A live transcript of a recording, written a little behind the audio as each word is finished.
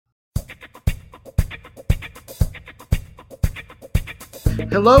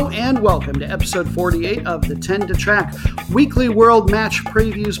Hello and welcome to episode 48 of the 10 to Track Weekly World Match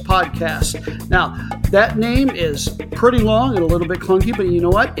Previews podcast. Now, that name is pretty long and a little bit clunky, but you know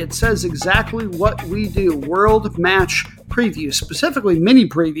what? It says exactly what we do. World Match Previews, specifically mini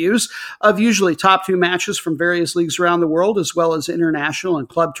previews of usually top two matches from various leagues around the world, as well as international and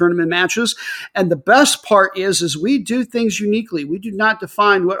club tournament matches. And the best part is we do things uniquely. We do not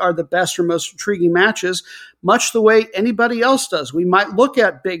define what are the best or most intriguing matches, much the way anybody else does. We might look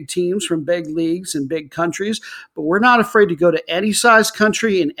at big teams from big leagues and big countries, but we're not afraid to go to any size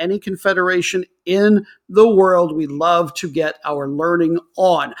country in any confederation in the world. We love to get our learning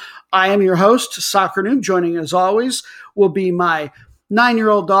on. I am your host, Soccer Noob. Joining as always will be my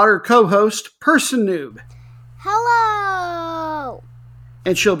 9-year-old daughter, co-host, Person Noob. Hello!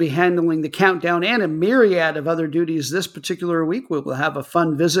 And she'll be handling the countdown and a myriad of other duties this particular week. We will have a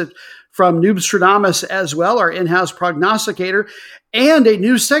fun visit from Noobstradamus as well, our in-house prognosticator, and a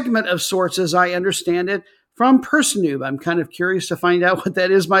new segment of sorts, as I understand it, from Person Noob. I'm kind of curious to find out what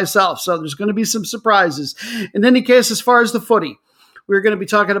that is myself, so there's going to be some surprises. In any case, as far as the footy, we're going to be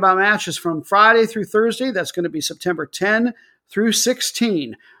talking about matches from Friday through Thursday. That's going to be September 10 through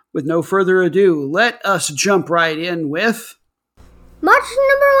 16. With no further ado, let us jump right in with Match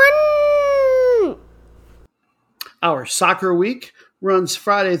number 1! Our soccer week runs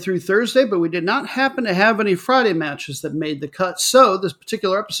Friday through Thursday, but we did not happen to have any Friday matches that made the cut. So this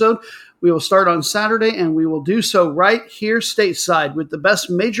particular episode, we will start on Saturday, and we will do so right here stateside with the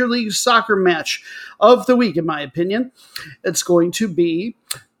best Major League Soccer match of the week, in my opinion. It's going to be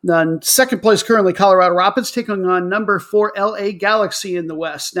the second place currently, Colorado Rapids, taking on number 4 LA Galaxy in the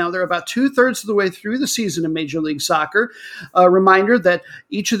West. Now, they're about 2/3 of the way through the season in Major League Soccer. A reminder that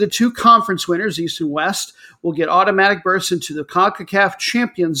each of the two conference winners, East and West, will get automatic berths into the CONCACAF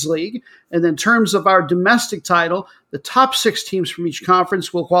Champions League. And in terms of our domestic title, the top 6 teams from each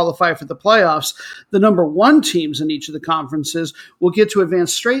conference will qualify for the playoffs. The number 1 teams in each of the conferences will get to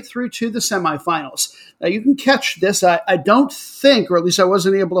advance straight through to the semifinals. Now, you can catch this. I don't think, or at least I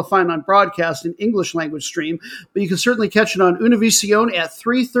wasn't able to find on broadcast, an English language stream, but you can certainly catch it on Univision at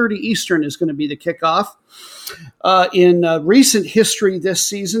 3:30 Eastern is going to be the kickoff. In recent history this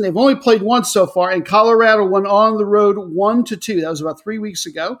season, they've only played once so far, and Colorado won on the road 1-2. That was about 3 weeks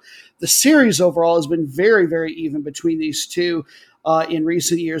ago. The series overall has been very, very even between these two in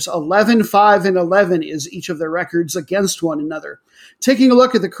recent years. 11-5-11 is each of their records against one another. Taking a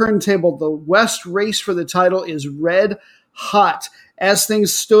look at the current table, the West race for the title is red hot as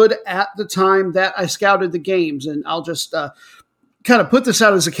things stood at the time that I scouted the games. And I'll just kind of put this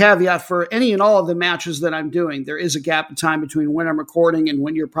out as a caveat for any and all of the matches that I'm doing. There is a gap in time between when I'm recording and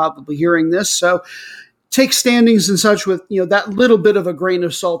when you're probably hearing this. So take standings and such with, that little bit of a grain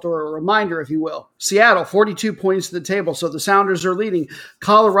of salt or a reminder, if you will. Seattle, 42 points to the table, so the Sounders are leading.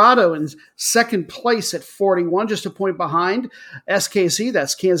 Colorado in second place at 41, just a point behind. SKC,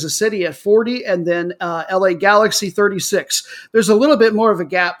 that's Kansas City, at 40, and then LA Galaxy, 36. There's a little bit more of a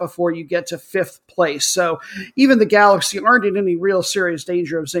gap before you get to fifth place. So even the Galaxy aren't in any real serious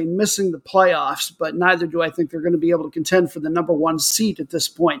danger of, say, missing the playoffs, but neither do I think they're going to be able to contend for the number 1 seat at this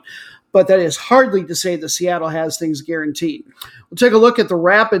point. But that is hardly to say that Seattle has things guaranteed. We'll take a look at the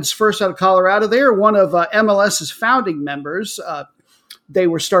Rapids first out of Colorado. They are one of MLS's founding members. They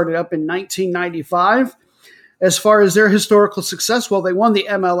were started up in 1995. As far as their historical success, well, they won the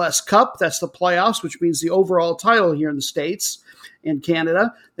MLS Cup. That's the playoffs, which means the overall title here in the States and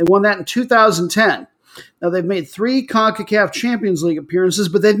Canada. They won that in 2010. Now, they've made 3 CONCACAF Champions League appearances,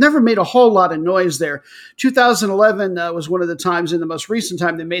 but they've never made a whole lot of noise there. 2011 was one of the times in the most recent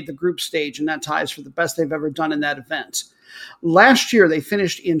time they made the group stage, and that ties for the best they've ever done in that event. Last year, they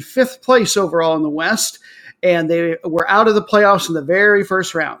finished in 5th place overall in the West, and they were out of the playoffs in the very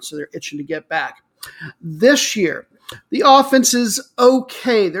first round, so they're itching to get back. This year, the offense is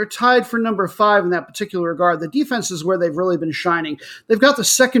okay. They're tied for number 5 in that particular regard. The defense is where they've really been shining. They've got the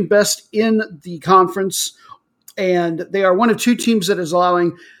second best in the conference, and they are one of 2 teams that is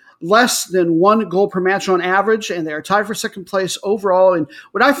allowing less than 1 goal per match on average, and they are tied for second place overall in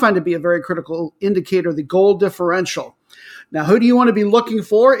what I find to be a very critical indicator, the goal differential. Now, who do you want to be looking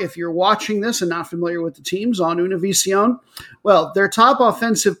for if you're watching this and not familiar with the teams on Univision? Well, their top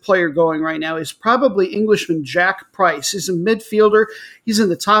offensive player going right now is probably Englishman Jack Price. He's a midfielder. He's in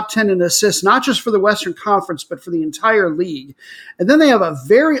the top 10 in assists, not just for the Western Conference, but for the entire league. And then they have a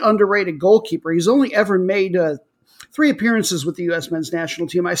very underrated goalkeeper. He's only ever made 3 appearances with the U.S. men's national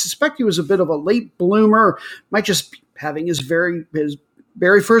team. I suspect he was a bit of a late bloomer, might just be having his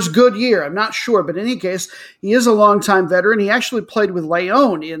very first good year. I'm not sure, but in any case, he is a longtime veteran. He actually played with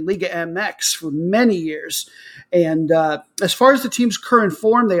Leon in Liga MX for many years. And as far as the team's current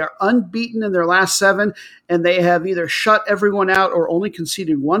form, they are unbeaten in their last 7, and they have either shut everyone out or only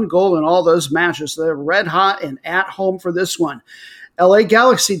conceded 1 goal in all those matches. So they're red hot and at home for this one. LA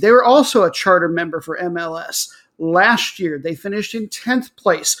Galaxy, they were also a charter member for MLS. Last year, they finished in 10th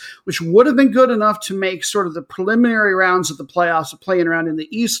place, which would have been good enough to make sort of the preliminary rounds of the playoffs of playing around in the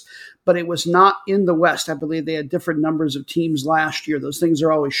East, but it was not in the West. I believe they had different numbers of teams last year. Those things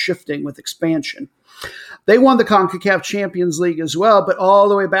are always shifting with expansion. They won the CONCACAF Champions League as well, but all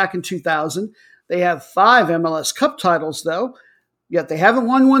the way back in 2000. They have 5 MLS Cup titles, though, yet they haven't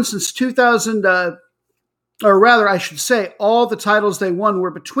won one since 2000, or rather, I should say, all the titles they won were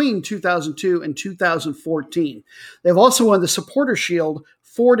between 2002 and 2014. They've also won the Supporter Shield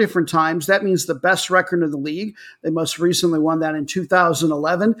 4 different times. That means the best record in the league. They most recently won that in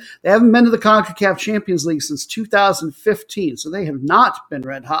 2011. They haven't been to the CONCACAF Champions League since 2015, so they have not been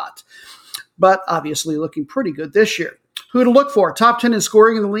red hot, but obviously looking pretty good this year. Who to look for? Top 10 in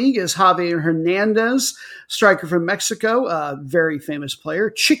scoring in the league is Javier Hernandez, striker from Mexico, a very famous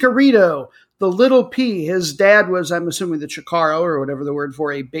player. Chicharito, the little P. His dad was, I'm assuming, the Chicaro, or whatever the word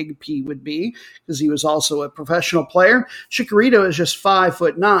for a big P would be, because he was also a professional player. Chicharito is just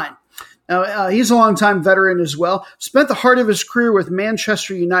 5'9". Now, he's a longtime veteran as well. Spent the heart of his career with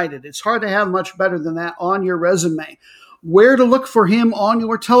Manchester United. It's hard to have much better than that on your resume. Where to look for him on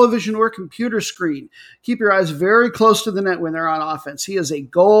your television or computer screen. Keep your eyes very close to the net when they're on offense. He is a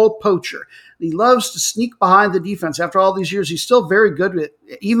goal poacher. He loves to sneak behind the defense. After all these years, he's still very good with it.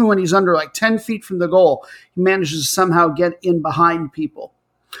 Even when he's under like 10 feet from the goal, he manages to somehow get in behind people.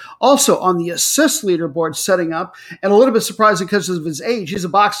 Also on the assist leaderboard setting up, and a little bit surprising because of his age, he's a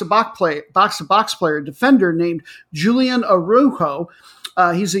box-to-box player, defender named Julian Araujo.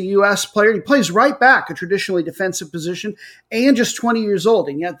 He's a U.S. player. He plays right back, a traditionally defensive position, and just 20 years old.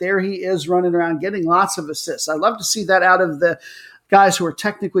 And yet there he is running around getting lots of assists. I love to see that out of the guys who are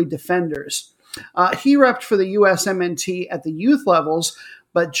technically defenders. He repped for the USMNT at the youth levels,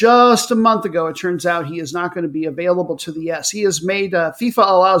 but just a month ago, it turns out he is not going to be available to the S. He has made FIFA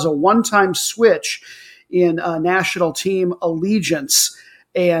allows a one-time switch in national team allegiance.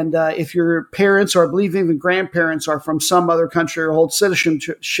 And if your parents, or I believe even grandparents, are from some other country or hold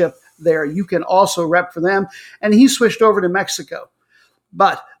citizenship there, you can also rep for them. And he switched over to Mexico.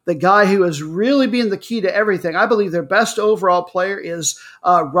 But the guy who is really being the key to everything, I believe their best overall player is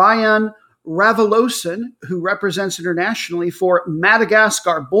Ryan Ravalosan, who represents internationally for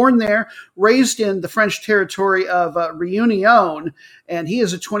Madagascar, born there, raised in the French territory of Réunion, and he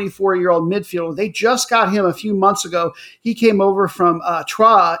is a 24-year-old midfielder. They just got him a few months ago. He came over from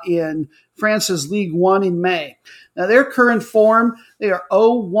Troyes in France's Ligue 1 in May. Now, their current form, they are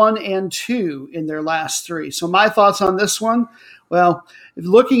 0-1-2 in their last 3. So my thoughts on this one, well, if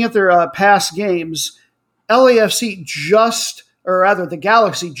looking at their past games, LAFC the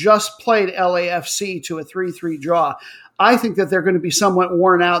Galaxy just played LAFC to a 3-3 draw. I think that they're going to be somewhat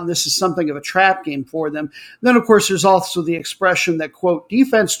worn out, and this is something of a trap game for them. Then, of course, there's also the expression that, quote,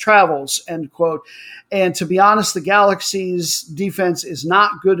 defense travels, end quote. And to be honest, the Galaxy's defense is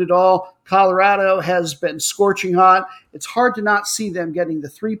not good at all. Colorado has been scorching hot. It's hard to not see them getting the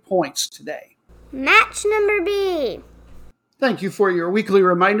 3 points today. Match number B. Thank you for your weekly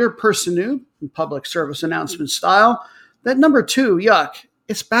reminder, Person Noob, in public service announcement style. That number 2, yuck,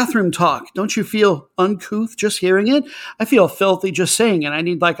 it's bathroom talk. Don't you feel uncouth just hearing it? I feel filthy just saying it. I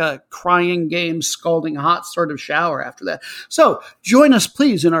need like a crying game, scalding hot sort of shower after that. So join us,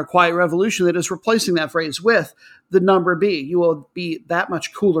 please, in our quiet revolution that is replacing that phrase with the number B. You will be that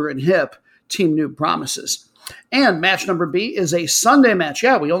much cooler and hip, Team Noob promises. And match number B is a Sunday match.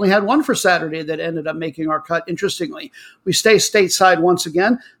 Yeah, we only had one for Saturday that ended up making our cut, interestingly. We stay stateside once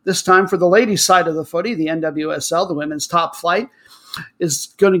again, this time for the ladies' side of the footy. The NWSL, the women's top flight, is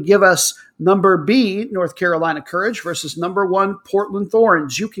going to give us number B, North Carolina Courage, versus number 1, Portland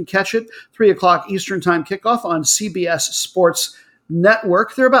Thorns. You can catch it, 3 o'clock Eastern Time kickoff on CBS Sports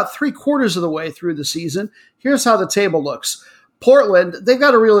Network. They're about 3/4 of the way through the season. Here's how the table looks. Portland, they've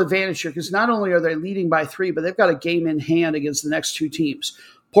got a real advantage here because not only are they leading by 3, but they've got a game in hand against the next 2 teams.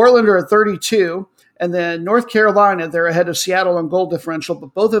 Portland are at 32, and then North Carolina, they're ahead of Seattle on goal differential,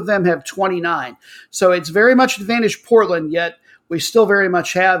 but both of them have 29. So it's very much advantage Portland, yet we still very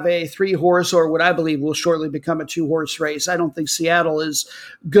much have a 3-horse, or what I believe will shortly become a 2-horse race. I don't think Seattle is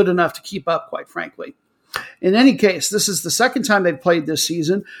good enough to keep up, quite frankly. In any case, this is the second time they've played this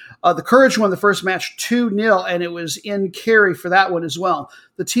season. The Courage won the first match 2-0, and it was in Cary for that one as well.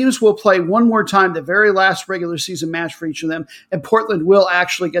 The teams will play one more time, the very last regular season match for each of them, and Portland will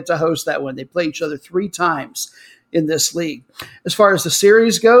actually get to host that one. They play each other 3 times in this league. As far as the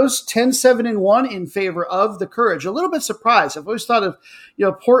series goes, 10-7-1 in favor of the Courage. A little bit surprised. I've always thought of,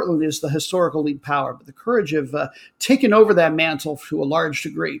 Portland is the historical league power, but the Courage have taken over that mantle to a large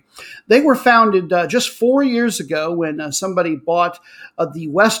degree. They were founded just 4 years ago when somebody bought the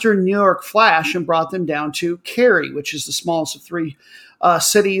Western New York Flash and brought them down to Cary, which is the smallest of 3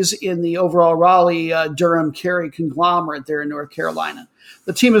 cities in the overall Raleigh-Durham-Cary conglomerate there in North Carolina.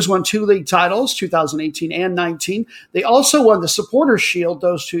 The team has won 2 league titles, 2018 and 19. They also won the Supporters Shield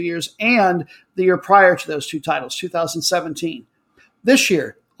those 2 years and the year prior to those 2 titles, 2017. This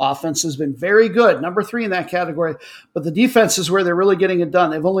year, offense has been very good, number 3 in that category, but the defense is where they're really getting it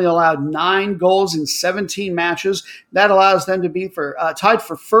done. They've only allowed 9 goals in 17 matches. That allows them to be tied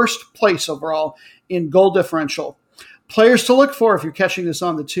for first place overall in goal differential. Players to look for if you're catching this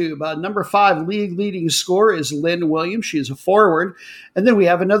on the tube. Number 5 league leading scorer is Lynn Williams. She is a forward. And then we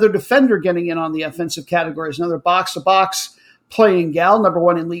have another defender getting in on the offensive categories, another box-to-box playing gal. Number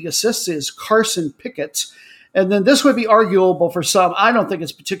 1 in league assists is Carson Pickett. And then this would be arguable for some. I don't think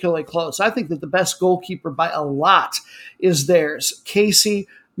it's particularly close. I think that the best goalkeeper by a lot is theirs, Casey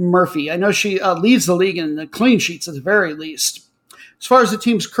Murphy. I know she leads the league in the clean sheets at the very least. As far as the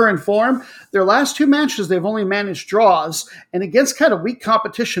team's current form, their last 2 matches, they've only managed draws and against kind of weak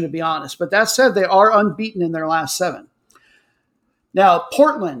competition, to be honest. But that said, they are unbeaten in their last 7. Now,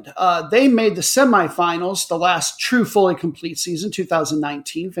 Portland, they made the semifinals the last true fully complete season,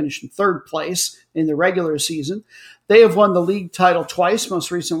 2019, finished in 3rd place in the regular season. They have won the league title twice, most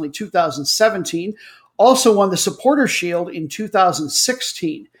recently 2017. Also won the Supporters Shield in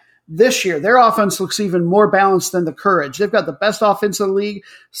 2016. This year, their offense looks even more balanced than the Courage. They've got the best offense in the league,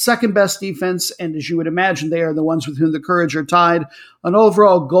 second best defense, and as you would imagine, they are the ones with whom the Courage are tied on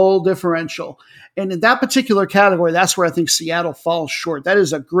overall goal differential. And in that particular category, that's where I think Seattle falls short. That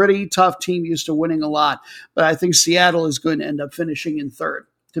is a gritty, tough team used to winning a lot, but I think Seattle is going to end up finishing in 3rd,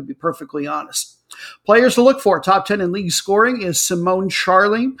 to be perfectly honest. Players to look for, top 10 in league scoring is Simone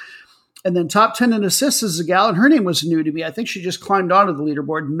Charlie. And then top 10 in assists is a gal, and her name was new to me. I think she just climbed onto the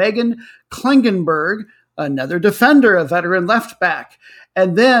leaderboard. Megan Klingenberg, another defender, a veteran left back.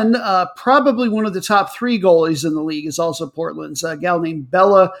 And then probably one of the top 3 goalies in the league is also Portland's, a gal named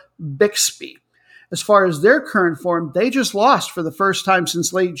Bella Bixby. As far as their current form, they just lost for the first time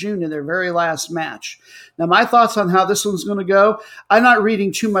since late June in their very last match. Now, my thoughts on how this one's going to go, I'm not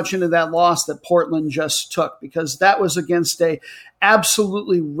reading too much into that loss that Portland just took because that was against a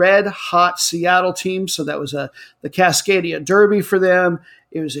absolutely red-hot Seattle team. So that was the Cascadia Derby for them.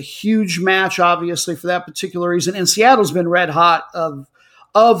 It was a huge match, obviously, for that particular reason. And Seattle's been red-hot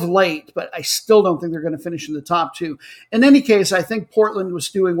of late, but I still don't think they're going to finish in the top 2. In any case, I think Portland was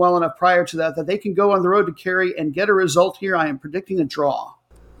doing well enough prior to that they can go on the road to Cary and get a result here. I am predicting a draw.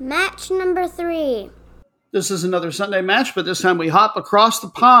 Match number 3. This is another Sunday match, but this time we hop across the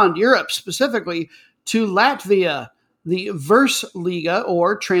pond, Europe, specifically to Latvia. The Versliga,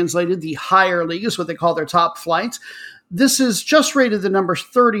 or translated the higher league, is what they call their top flight. This is just rated the number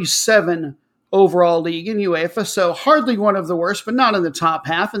 37 overall league in UEFA, so hardly one of the worst, but not in the top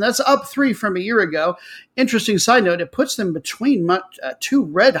half, and that's up 3 from a year ago. Interesting side note, it puts them between 2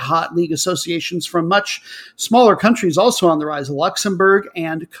 red-hot league associations from much smaller countries also on the rise, Luxembourg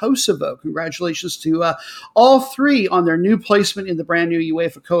and Kosovo. Congratulations to all 3 on their new placement in the brand new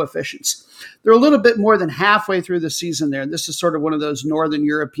UEFA coefficients. They're a little bit more than halfway through the season there, and this is sort of one of those Northern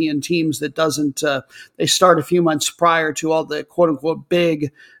European teams that doesn't they start a few months prior to all the quote-unquote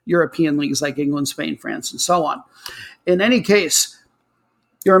big European leagues like England, Spain, France, and so on. In any case,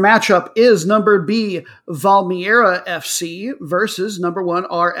 your matchup is number B, Valmiera FC versus number 1,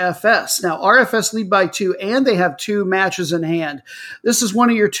 RFS. Now, RFS lead by 2, and they have 2 matches in hand. This is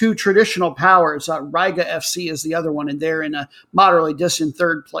one of your 2 traditional powers. Riga FC is the other one, and they're in a moderately distant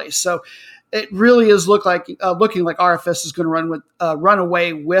 3rd place. So it really is looking like RFS is going to run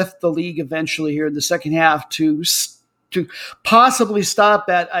away with the league eventually here in the second half to possibly stop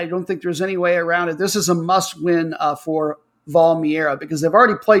that. I don't think there's any way around it. This is a must-win for Valmiera because they've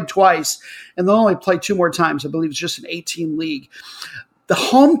already played twice and they'll only play 2 more times. I believe it's just an 18 league. The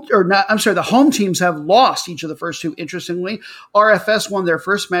home teams have lost each of the first 2, interestingly. RFS won their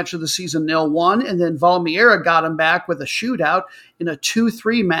first match of the season 0-1, and then Valmiera got them back with a shootout in a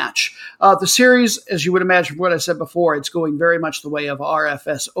 2-3 match. The series, as you would imagine from what I said before, it's going very much the way of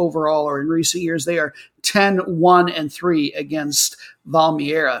RFS overall, or in recent years, they are 10-1-3 against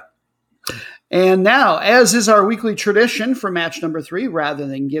Valmiera. And now, as is our weekly tradition for match number 3, rather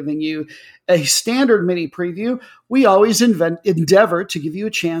than giving you a standard mini preview, we always endeavor to give you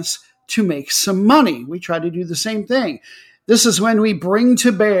a chance to make some money. We try to do the same thing. This is when we bring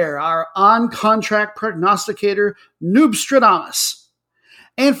to bear our on-contract prognosticator, Noobstradamus.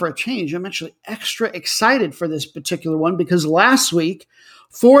 And for a change, I'm actually extra excited for this particular one because last week,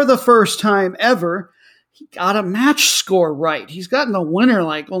 for the first time ever, he got a match score right. He's gotten the winner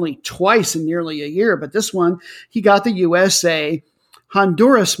like only twice in nearly a year, but this one, he got the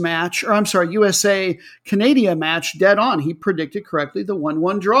USA-Honduras match, or I'm sorry, USA-Canada match dead on. He predicted correctly the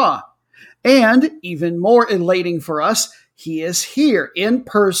 1-1 draw. And even more elating for us, he is here in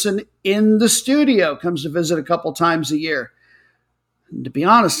person in the studio, comes to visit a couple times a year. And to be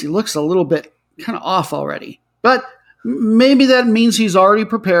honest, he looks a little bit kind of off already, but maybe that means he's already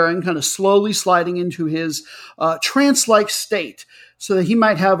preparing, kind of slowly sliding into his trance-like state so that he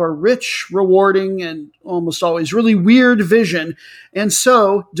might have a rich, rewarding, and almost always really weird vision, and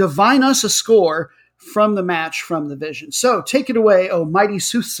so divine us a score from the match from the vision. So take it away, O mighty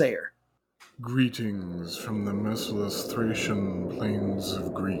soothsayer. Greetings from the merciless Thracian plains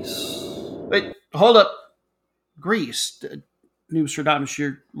of Greece. Wait, hold up. Greece. Noobstradamus,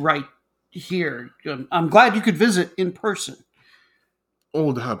 you're right here. I'm glad you could visit in person.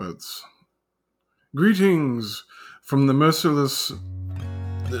 Old habits. Greetings from the merciless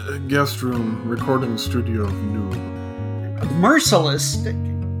guest room recording studio of Noob. Merciless?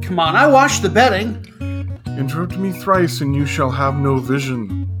 Come on, I watched the betting. Interrupt me thrice and you shall have no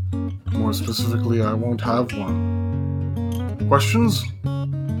vision. More specifically, I won't have one. Questions?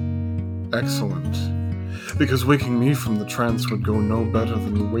 Excellent. Because waking me from the trance would go no better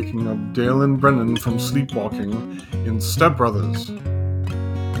than waking up Dale and Brennan from sleepwalking in Step Brothers.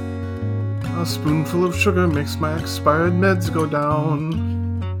 A spoonful of sugar makes my expired meds go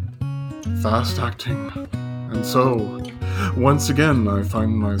down. Fast acting. And so, once again, I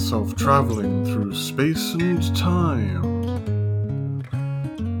find myself traveling through space and time.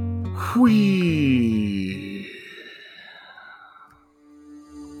 Whee!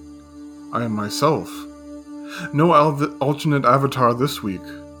 I am myself. No alternate avatar this week,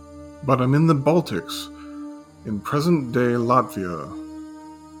 but I'm in the Baltics, in present-day Latvia,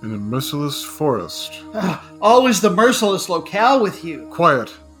 in a merciless forest. Always the merciless locale with you.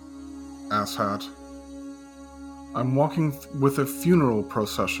 Quiet, asshat. I'm walking with a funeral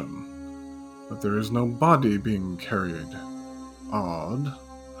procession, but there is no body being carried. Odd.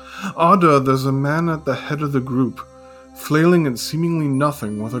 Odder, there's a man at the head of the group, flailing at seemingly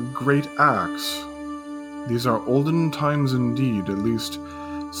nothing with a great axe. These are olden times indeed, at least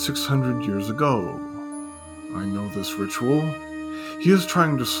 600 years ago. I know this ritual. He is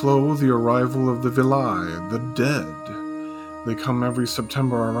trying to slow the arrival of the Vilai, the dead. They come every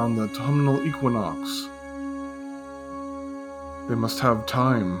September around the autumnal equinox. They must have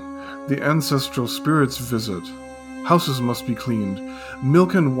time. The ancestral spirits visit. Houses must be cleaned.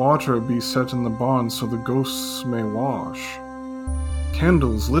 Milk and water be set in the barn so the ghosts may wash.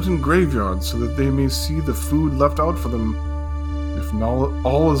 Candles lit in graveyards so that they may see the food left out for them. If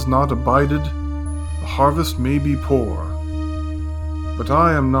all is not abided, the harvest may be poor. But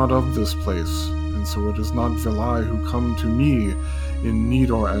I am not of this place, and so it is not Vilai who come to me in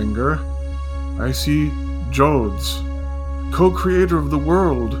need or anger. I see Jodes, co-creator of the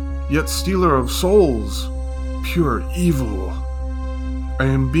world, yet stealer of souls. Pure evil. I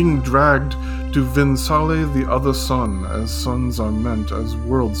am being dragged to Vinsale, the other sun, as suns are meant as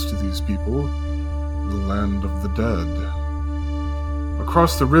worlds to these people, the land of the dead.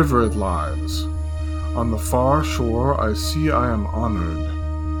 Across the river it lies. On the far shore I see I am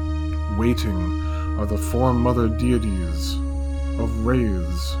honored. Waiting are the four mother deities of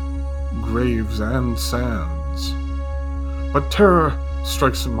wraiths, graves, and sands. But terror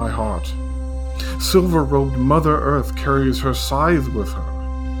strikes at my heart. Silver-robed Mother Earth carries her scythe with her.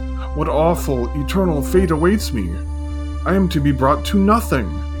 What awful, eternal fate awaits me? I am to be brought to nothing.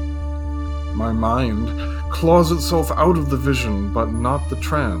 My mind claws itself out of the vision, but not the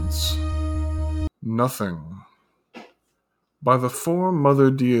trance. Nothing. By the four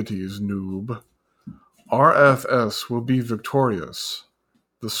mother deities, Noob, RFS will be victorious.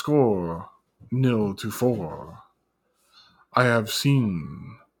 The score, 0-4. I have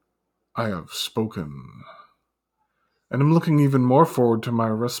seen. I have spoken. And I'm looking even more forward to my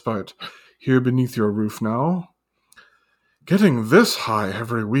respite here beneath your roof now. Getting this high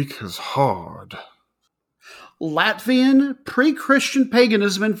every week is hard. Latvian pre-Christian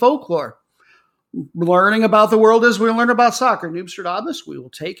paganism and folklore. Learning about the world as we learn about soccer. Noobstradamus, we will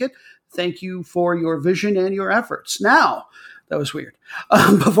take it. Thank you for your vision and your efforts. Now, That was weird.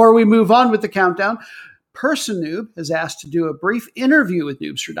 Before we move on with the countdown, Person Noob has asked to do a brief interview with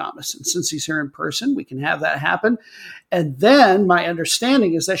Noobstradamus. And since he's here in person, we can have that happen. And then my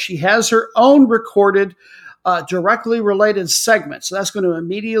understanding is that she has her own recorded directly related segment. So that's going to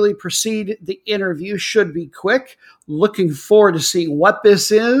immediately precede the interview. Should be quick. Looking forward to seeing what this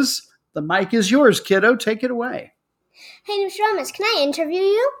is. The mic is yours, kiddo. Take it away. Hey, Noobstradamus, can I interview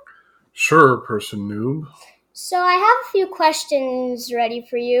you? Sure, Person Noob. So I have a few questions ready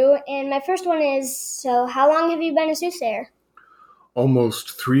for you, and my first one is, so how long have you been a soothsayer?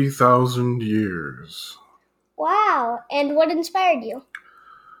 Almost 3,000 years. Wow, and what inspired you?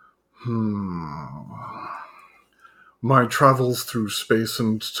 My travels through space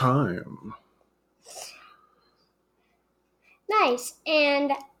and time. Nice,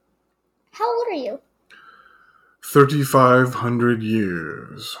 and how old are you? 3,500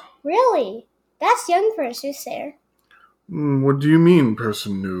 years. Really? That's young for a soothsayer. What do you mean,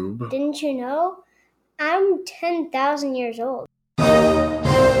 Person Noob? Didn't you know? I'm 10,000 years old.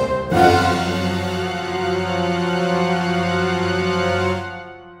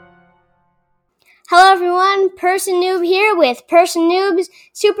 Hello everyone, Person Noob here with Person Noob's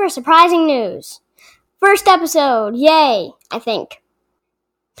super surprising news. First episode, yay, I think.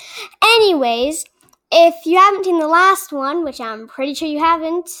 Anyways, if you haven't seen the last one, which I'm pretty sure you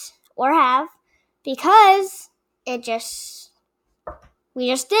haven't, or have, because we just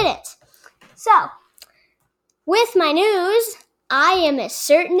did it. So, with my news, I am a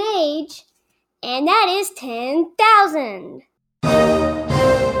certain age, and that is 10,000.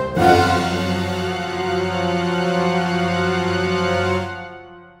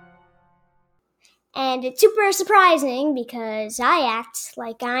 And it's super surprising because I act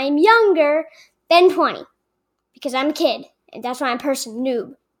like I'm younger than 20. Because I'm a kid, and that's why I'm Person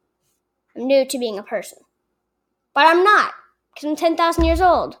Noob. I'm new to being a person. But I'm not, because I'm 10,000 years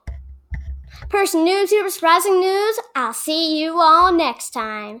old. Person Noob, super surprising news. I'll see you all next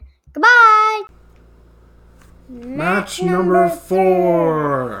time. Goodbye! Match number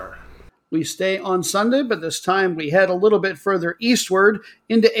 4. We stay on Sunday, but this time we head a little bit further eastward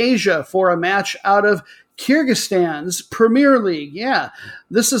into Asia for a match out of Kyrgyzstan's Premier League. Yeah,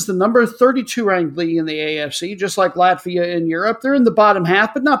 this is the number 32 ranked league in the AFC, just like Latvia in Europe. They're in the bottom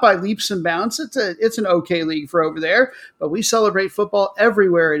half, but not by leaps and bounds. It's an okay league for over there, but we celebrate football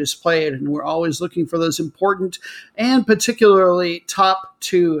everywhere it is played, and we're always looking for those important and particularly top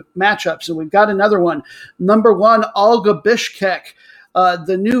 2 matchups. And we've got another one. Number 1, Olga Bishkek.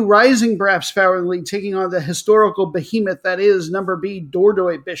 The new Rising Braps Power League taking on the historical behemoth that is number B,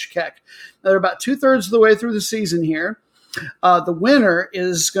 Dordoy Bishkek. They're about 2/3 of the way through the season here. The winner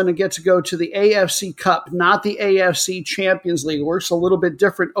is going to get to go to the AFC Cup, not the AFC Champions League. It works a little bit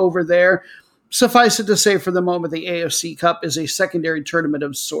different over there. Suffice it to say, for the moment, the AFC Cup is a secondary tournament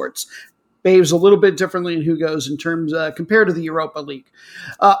of sorts. Behaves a little bit differently in who goes in terms compared to the Europa League.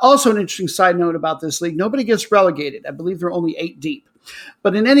 Also, an interesting side note about this league: nobody gets relegated. I believe they're only 8 deep.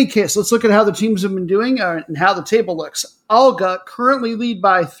 But in any case, let's look at how the teams have been doing and how the table looks. Olga currently lead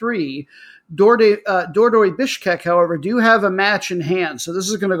by 3. Dordoy Bishkek, however, do have a match in hand. So this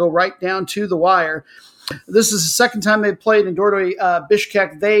is going to go right down to the wire. This is the second time they played in Dordoy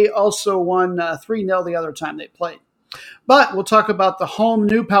Bishkek. They also won 3-0 the other time they played. But we'll talk about the home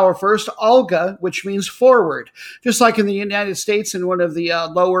new power first, Olga, which means forward. Just like in the United States in one of the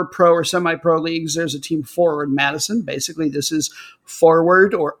lower pro or semi-pro leagues, there's a team Forward Madison. Basically, this is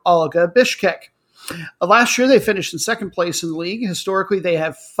Forward or Olga Bishkek. Last year, they finished in second place in the league. Historically, they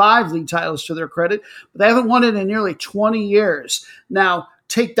have 5 league titles to their credit, but they haven't won it in nearly 20 years. Now,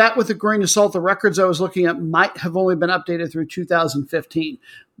 take that with a grain of salt. The records I was looking at might have only been updated through 2015.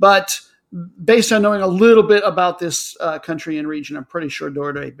 But based on knowing a little bit about this country and region, I'm pretty sure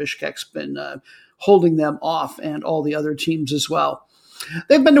Dordoy Bishkek's been holding them off and all the other teams as well.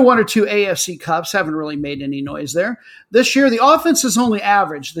 They've been to 1 or 2 AFC Cups, haven't really made any noise there. This year, the offense is only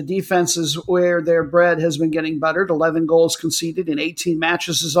average. The defense is where their bread has been getting buttered. 11 goals conceded in 18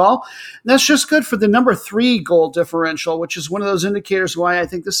 matches is all. And that's just good for the number 3 goal differential, which is one of those indicators why I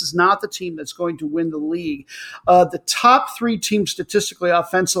think this is not the team that's going to win the league. The top 3 teams statistically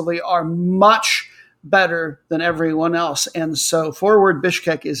offensively are much better than everyone else. And so Forward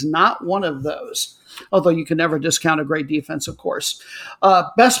Bishkek is not one of those. Although you can never discount a great defense, of course.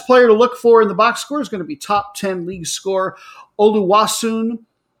 Best player to look for in the box score is going to be top 10 league scorer Oluwaseun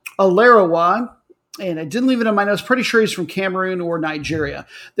Alarawa. And I didn't leave it in my notes. Pretty sure he's from Cameroon or Nigeria.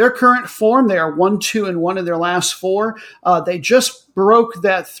 Their current form, they are 1-2-1 in their last 4. They just broke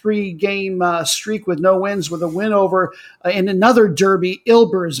that 3-game streak with no wins with a win over in another derby,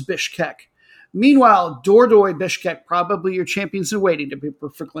 Ilbers Bishkek. Meanwhile, Dordoy Bishkek, probably your champions in waiting, to be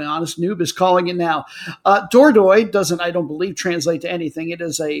perfectly honest. Noob is calling it now. Dordoy doesn't, I don't believe, translate to anything. It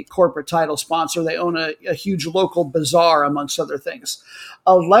is a corporate title sponsor. They own a huge local bazaar, amongst other things.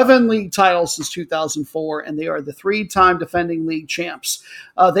 11 league titles since 2004, and they are the 3-time defending league champs.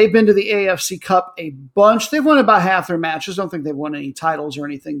 They've been to the AFC Cup a bunch. They've won about half their matches. Don't think they've won any titles or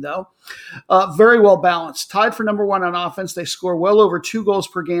anything, though. Very well balanced. Tied for number 1 on offense. They score well over 2 goals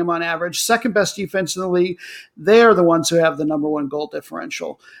per game on average. Second best defense in the league. They are the ones who have the number 1 goal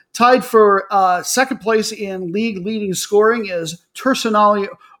differential. Tied for second place in league leading scoring is Tursunali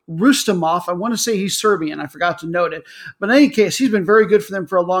Rustamov. I want to say he's Serbian. I forgot to note it. But in any case, he's been very good for them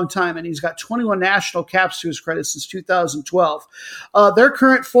for a long time, and he's got 21 national caps to his credit since 2012. Their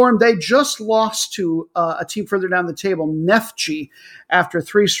current form, they just lost to a team further down the table, Neftchi, after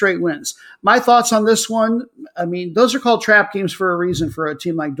 3 straight wins. My thoughts on this one, I mean, those are called trap games for a reason for a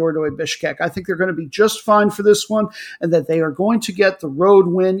team like Dordoy Bishkek. I think they're going to be just fine for this one, and that they are going to get the road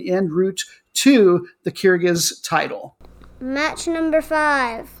win en route to the Kyrgyz title. Match number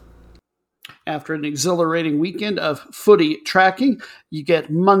 5. After an exhilarating weekend of footy tracking, you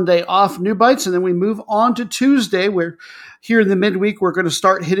get Monday off, New Bites, and then we move on to Tuesday, where here in the midweek, we're going to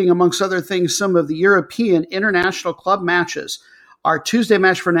start hitting, amongst other things, some of the European international club matches. Our Tuesday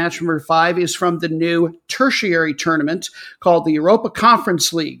match for match number 5 is from the new tertiary tournament called the Europa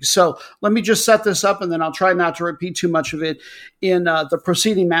Conference League. So let me just set this up, and then I'll try not to repeat too much of it in the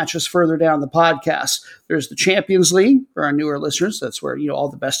preceding matches further down the podcast. There's the Champions League for our newer listeners. That's where all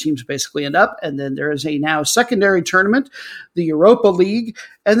the best teams basically end up. And then there is a now secondary tournament, the Europa League.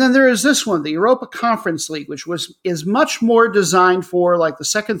 And then there is this one, the Europa Conference League, which is much more designed for like the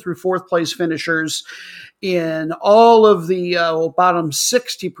 2nd through 4th place finishers in all of the bottom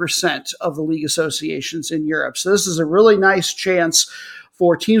 60% of the league associations in Europe. So this is a really nice chance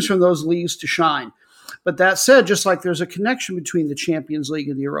for teams from those leagues to shine. But that said, just like there's a connection between the Champions League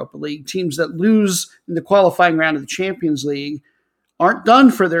and the Europa League, teams that lose in the qualifying round of the Champions League aren't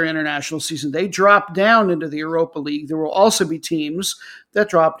done for their international season. They drop down into the Europa League. There will also be teams that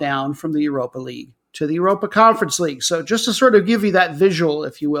drop down from the Europa League to the Europa Conference League. So just to sort of give you that visual,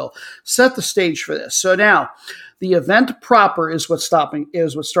 if you will, set the stage for this. So now, the event proper is what's starting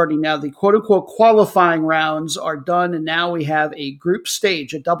now. The quote-unquote qualifying rounds are done, and now we have a group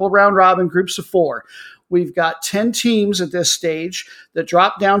stage, a double round robin, groups of 4. We've got 10 teams at this stage that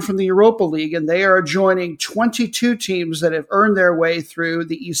drop down from the Europa League, and they are joining 22 teams that have earned their way through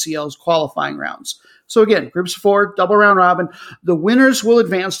the ECL's qualifying rounds. So again, groups of 4, double round robin. The winners will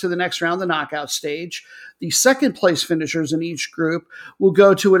advance to the next round, the knockout stage. The second place finishers in each group will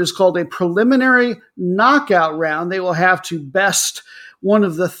go to what is called a preliminary knockout round. They will have to best one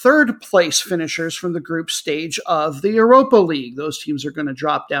of the third place finishers from the group stage of the Europa League. Those teams are going to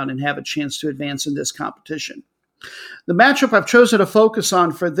drop down and have a chance to advance in this competition. The matchup I've chosen to focus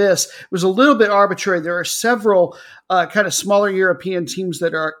on for this was a little bit arbitrary. There are several kind of smaller European teams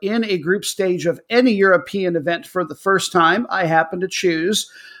that are in a group stage of any European event for the first time. I happen to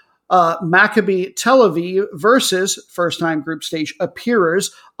choose Maccabi Tel Aviv versus first-time group stage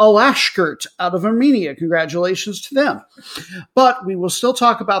appearers Alashkert out of Armenia. Congratulations to them. But we will still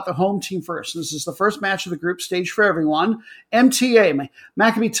talk about the home team first. This is the first match of the group stage for everyone. MTA,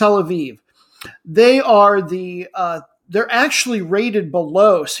 Maccabi Tel Aviv. They are they're actually seated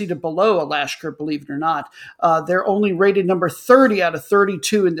below Alashkert, believe it or not. They're only rated number 30 out of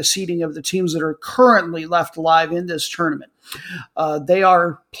 32 in the seeding of the teams that are currently left alive in this tournament. They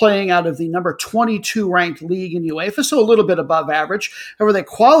are playing out of the number 22 ranked league in UEFA, so a little bit above average. However, they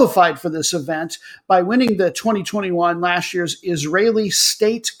qualified for this event by winning the 2021 last year's Israeli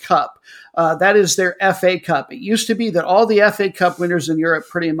State Cup. That is their FA Cup. It used to be that all the FA Cup winners in Europe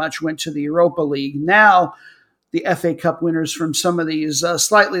pretty much went to the Europa League. Now, the FA Cup winners from some of these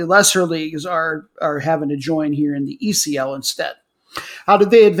slightly lesser leagues are having to join here in the ECL instead. How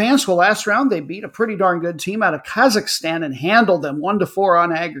did they advance? Well, last round, they beat a pretty darn good team out of Kazakhstan and handled them 1-4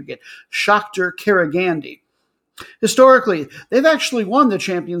 on aggregate, Shakhtar Karaganda. Historically, they've actually won the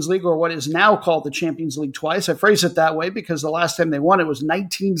Champions League, or what is now called the Champions League, twice. I phrase it that way because the last time they won it was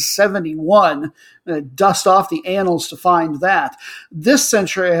 1971. Dust off the annals to find that. This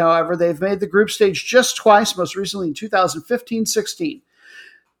century, however, they've made the group stage just twice, most recently in 2015-16.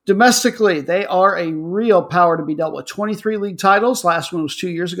 Domestically, they are a real power to be dealt with. 23 league titles. Last one was 2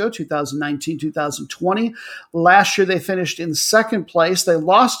 years ago, 2019-2020. Last year, they finished in second place. They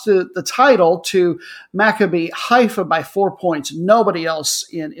lost the title to Maccabi Haifa by 4 points. Nobody else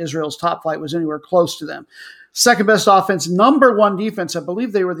in Israel's top flight was anywhere close to them. Second best offense, number 1 defense. I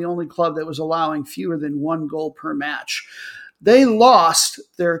believe they were the only club that was allowing fewer than 1 goal per match. They lost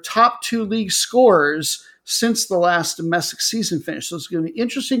their top 2 league scorers since the last domestic season finish. So it's going to be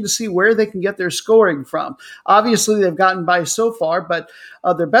interesting to see where they can get their scoring from. Obviously, they've gotten by so far, but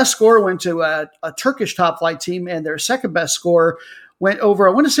their best scorer went to a Turkish top-flight team, and their second best scorer went over,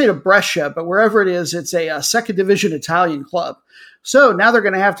 I want to say to Brescia, but wherever it is, it's a second division Italian club. So now they're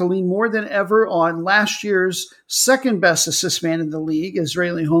going to have to lean more than ever on last year's second best assist man in the league,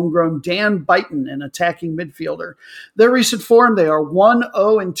 Israeli homegrown Dan Bighton, an attacking midfielder. Their recent form, they are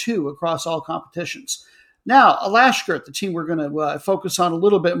 1-0-2 across all competitions. Now, Alashkert, the team we're going to focus on a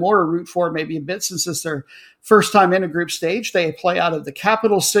little bit more, or root for maybe a bit, since it's their first time in a group stage. They play out of the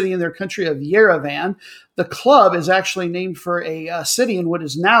capital city in their country of Yerevan. The club is actually named for a city in what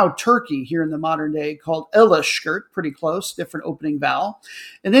is now Turkey here in the modern day called Elashkert, pretty close, different opening vowel.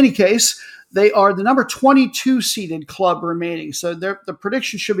 In any case, they are the number 22 seeded club remaining. So the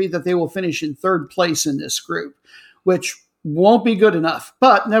prediction should be that they will finish in third place in this group, which won't be good enough.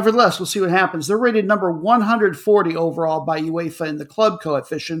 But nevertheless, we'll see what happens. They're rated number 140 overall by UEFA in the club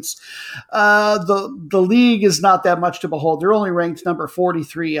coefficients. The league is not that much to behold. They're only ranked number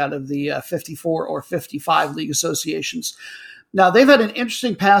 43 out of the 54 or 55 league associations. Now, they've had an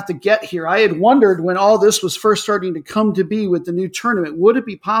interesting path to get here. I had wondered when all this was first starting to come to be with the new tournament, would it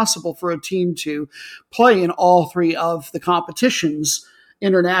be possible for a team to play in all 3 of the competitions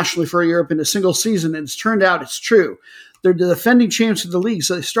internationally for Europe in a single season? And it's turned out it's true. They're the defending champs of the league.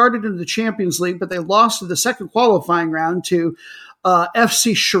 So they started in the Champions League, but they lost in the second qualifying round to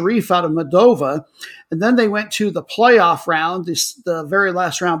FC Sharif out of Moldova. And then they went to the playoff round, the very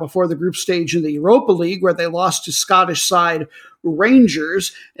last round before the group stage in the Europa League, where they lost to Scottish side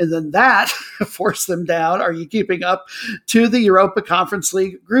Rangers. And then that forced them down, are you keeping up, to the Europa Conference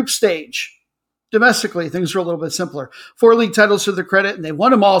League group stage. Domestically, things are a little bit simpler. 4 league titles to their credit, and they've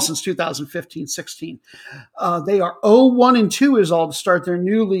won them all since 2015-16. They are 0-1-2 is all to start their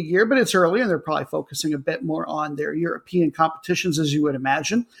new league year, but it's early, and they're probably focusing a bit more on their European competitions, as you would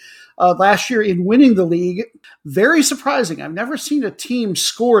imagine. Last year in winning the league, very surprising. I've never seen a team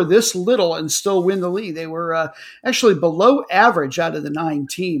score this little and still win the league. They were actually below average out of the 9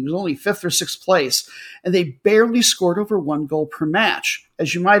 teams, only 5th or 6th place, and they barely scored over 1 goal per match.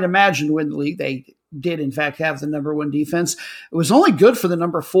 As you might imagine, to win the league, they did, in fact, have the number 1 defense. It was only good for the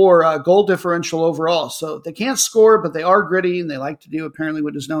number 4 goal differential overall. So they can't score, but they are gritty, and they like to do apparently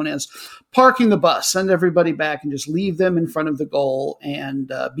what is known as parking the bus, send everybody back and just leave them in front of the goal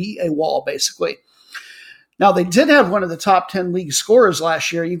and be a wall, basically. Now, they did have one of the top 10 league scorers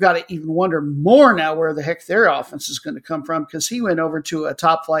last year. You've got to even wonder more now where the heck their offense is going to come from, because he went over to a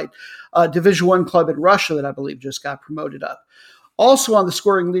top-flight Division I club in Russia that I believe just got promoted up. Also on the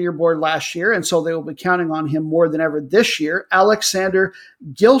scoring leaderboard last year, and so they will be counting on him more than ever this year, Alexander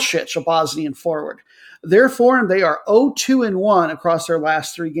Gilšić, a Bosnian forward. Their form, they are 0-2-1 across their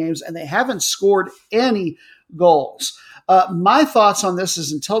last 3 games, and they haven't scored any goals. My thoughts on this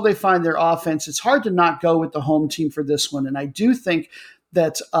is until they find their offense, it's hard to not go with the home team for this one, and I do think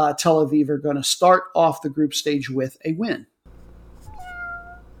that Tel Aviv are going to start off the group stage with a win.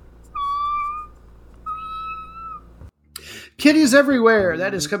 Kitties everywhere.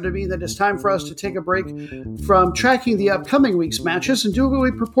 That has come to mean that it's time for us to take a break from tracking the upcoming week's matches and do what we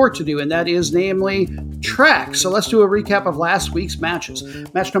purport to do, and that is namely track. So let's do a recap of last week's matches.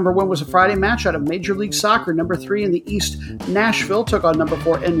 Match number 1 was a Friday match out of Major League Soccer. Number 3 in the East, Nashville, took on number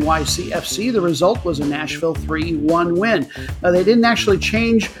 4 NYCFC. The result was a Nashville 3-1 win. Now, they didn't actually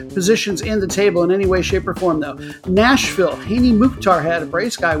change positions in the table in any way, shape, or form, though. Nashville, Hani Mukhtar had a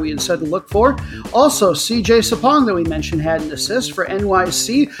brace, guy we had said to look for. Also, CJ Sapong, that we mentioned, had an assist. For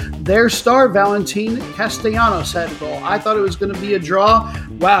NYC, their star, Valentin Castellanos, had a goal. I thought it was going to be a draw.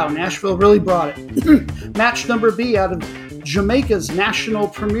 Wow, Nashville really brought it. Match number B out of Jamaica's National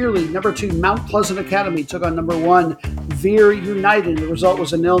Premier League. Number 2, Mount Pleasant Academy took on number 1, Veer United. The result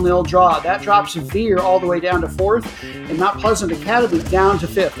was a 0-0 draw. That drops Veer all the way down to 4th, and Mount Pleasant Academy down to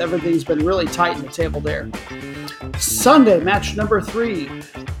 5th. Everything's been really tight in the table there. Sunday, match number 3,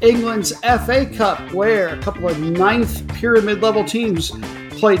 England's FA Cup, where a couple of 9th pyramid-level teams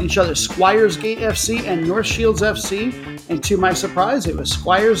played each other, Squiresgate FC and North Shields FC, and to my surprise, it was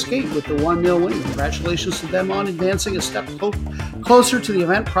Squiresgate with the 1-0 win. Congratulations to them on advancing a step closer to the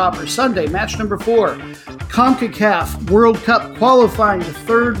event proper. Sunday, match number 4, CONCACAF World Cup qualifying, the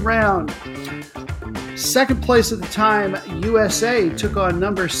 3rd round. Second place at the time, USA took on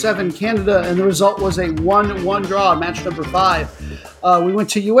number 7, Canada, and the result was a 1-1 draw. Match number 5. We went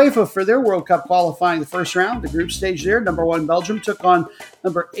to UEFA for their World Cup qualifying, the first round, the group stage there. Number 1, Belgium took on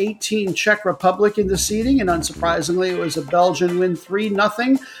Number 18, Czech Republic in the seeding, and unsurprisingly, it was a Belgian win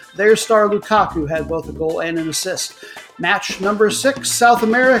 3-0. Their star Lukaku had both a goal and an assist. Match number 6, South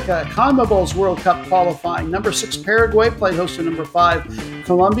America, CONMEBOL's World Cup qualifying. Number 6, Paraguay played host to number 5,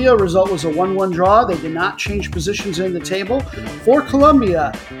 Colombia. Result was a 1-1 draw. They did not change positions in the table for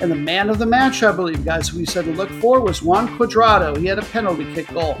Colombia. And the man of the match, I believe, guys, who we said to look for was Juan Cuadrado. He had a penalty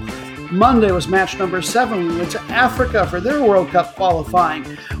kick goal. Monday was match number 7. We went to Africa for their World Cup qualifying,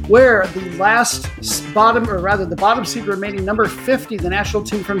 where the bottom seed remaining number 50, the national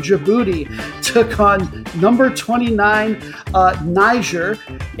team from Djibouti, took on number 29, Niger,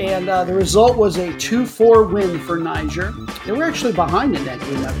 and the result was a 2-4 win for Niger. They were actually behind in that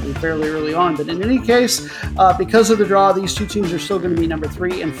game, I believe, fairly early on, but in any case, because of the draw, these two teams are still going to be number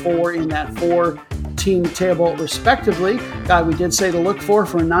 3 and 4 in that 4-team table, respectively. Guy we did say to look for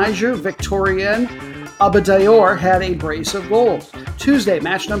Niger, Victorien Abadayor had a brace of goals. Tuesday,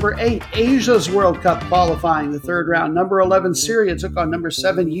 match number 8, Asia's World Cup qualifying, the third round. Number 11, Syria took on number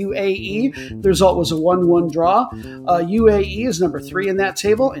 7, UAE. The result was a 1-1 draw. UAE is number 3 in that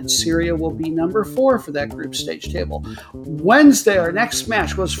table, and Syria will be number 4 for that group stage table. Wednesday, our next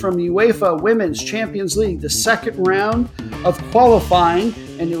match was from UEFA Women's Champions League, the second round of qualifying,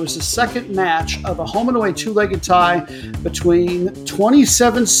 and it was the second match of a home and away two-legged tie between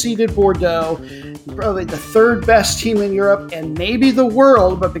 27-seeded Bordeaux, probably the third best team in Europe and maybe the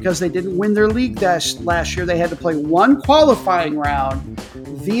world, but because they didn't win their league last year, they had to play one qualifying round.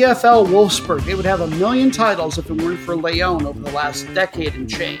 VfL Wolfsburg. They would have 1 million titles if it weren't for Lyon over the last decade and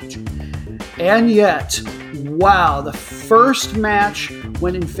change. And yet, wow, the first match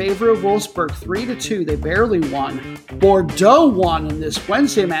went in favor of Wolfsburg 3-2. They barely won. Bordeaux won in this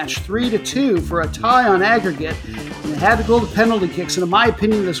Wednesday match 3-2 for a tie on aggregate. And they had to go to penalty kicks. And in my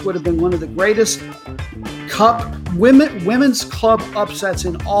opinion, this would have been one of the greatest women's club upsets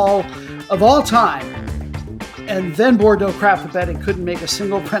of all time. And then Bordeaux crapped the bed and couldn't make a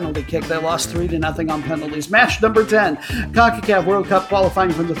single penalty kick. They lost 3-0 on penalties. Match number 10, CONCACAF World Cup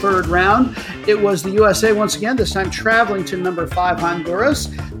qualifying from the third round. It was the USA once again, this time traveling to number 5, Honduras.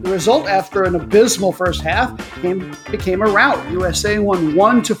 The result, after an abysmal first half, became a rout. USA won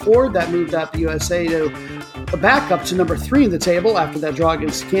 1-4. That moved up the USA to back up to number 3 in the table after that draw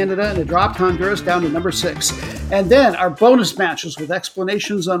against Canada, and it dropped Honduras down to number 6. And then our bonus matches with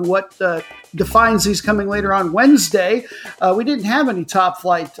explanations on what defines these coming later on Wednesday. We didn't have any top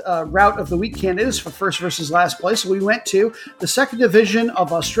flight route of the week candidates for first versus last place, so we went to the second division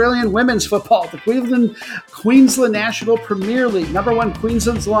of Australian women's football, the Queensland National Premier League. Number 1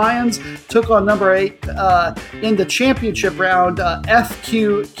 Queensland's Lions took on number 8 in the championship round,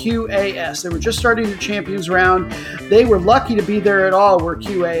 FQAS. They were just starting the champions round. They were lucky to be there at all, were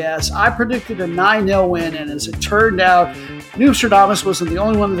QAS. I predicted a 9-0 win, and as it turned out, Nostradamus wasn't the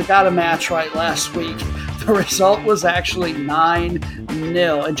only one that got a match right last week. The result was actually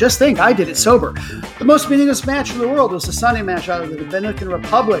 9-0. And just think, I did it sober. The most meaningless match in the world was the Sunday match out of the Dominican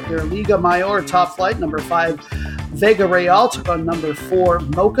Republic. Their Liga Mayor top flight, number 5, Vega Real took on number 4,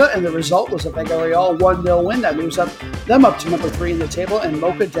 Mocha, and the result was a Vega Real 1-0 win. That moves them up to number 3 in the table, and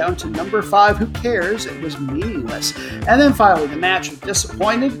Mocha down to number 5. Who cares? It was meaningless. And then finally, the match was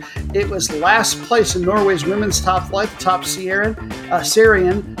disappointed. It was last place in Norway's women's top flight, the top Syrian,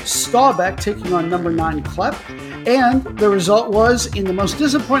 Stabæk, taking on number 9, Klepp. And the result was, in the most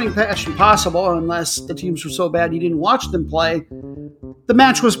disappointing fashion possible, unless the teams were so bad you didn't watch them play, the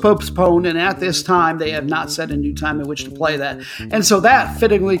match was postponed, and at this time, they have not set a new time in which to play that. And so that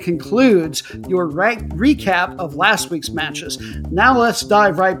fittingly concludes your recap of last week's matches. Now let's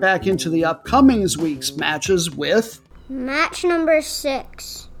dive right back into the upcoming week's matches with match number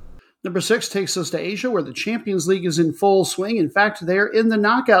 6. Number 6 takes us to Asia, where the Champions League is in full swing. In fact, they're in the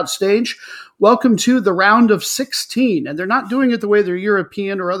knockout stage. Welcome to the round of 16. And they're not doing it the way their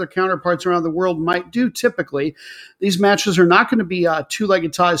European or other counterparts around the world might do typically. These matches are not going to be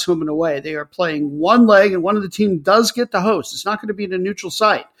two-legged ties home and away. They are playing one leg, and one of the team does get to host. It's not going to be in a neutral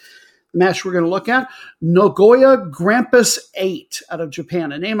site. The match we're going to look at, Nagoya Grampus 8 out of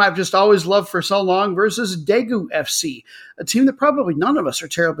Japan, a name I've just always loved for so long, versus Daegu FC, a team that probably none of us are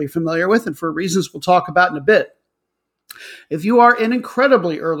terribly familiar with, and for reasons we'll talk about in a bit. If you are an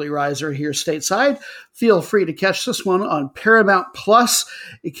incredibly early riser here stateside, feel free to catch this one on Paramount Plus.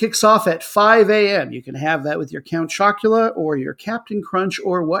 It kicks off at 5 a.m. You can have that with your Count Chocula or your Captain Crunch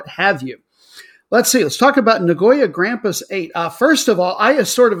or what have you. Let's see. Let's talk about Nagoya Grampus 8. First of all, I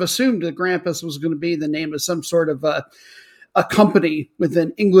sort of assumed that Grampus was going to be the name of some sort of a company with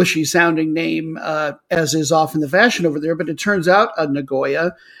an Englishy sounding name, as is often the fashion over there. But it turns out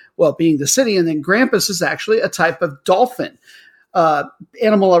Nagoya, well, being the city, and then Grampus is actually a type of dolphin.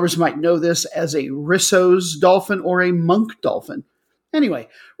 Animal lovers might know this as a Risso's dolphin or a monk dolphin. Anyway,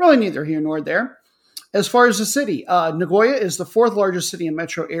 really neither here nor there. As far as the city, Nagoya is the fourth largest city in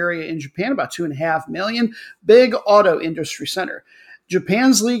metro area in Japan, about 2.5 million. Big auto industry center.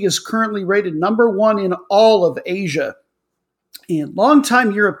 Japan's league is currently rated number 1 in all of Asia. And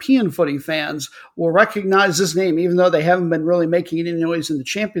longtime European footy fans will recognize this name, even though they haven't been really making any noise in the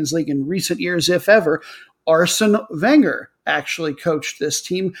Champions League in recent years, if ever. Arsene Wenger actually coached this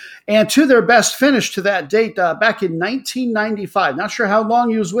team, and to their best finish to that date back in 1995. Not sure how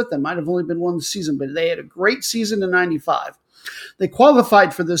long he was with them. Might have only been one season, but they had a great season in 95. They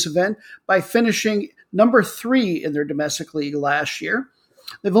qualified for this event by finishing number 3 in their domestic league last year.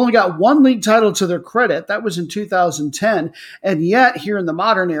 They've only got one league title to their credit. That was in 2010. And yet, here in the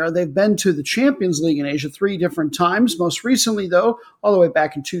modern era, they've been to the Champions League in Asia 3 different times. Most recently, though, all the way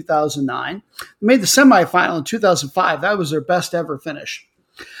back in 2009. They made the semifinal in 2005. That was their best ever finish.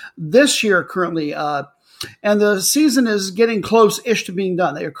 This year, currently, and the season is getting close-ish to being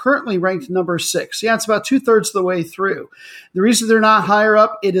done. They are currently ranked number 6. Yeah, it's about 2/3 of the way through. The reason they're not higher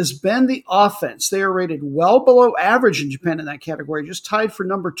up, it has been the offense. They are rated well below average in Japan in that category, just tied for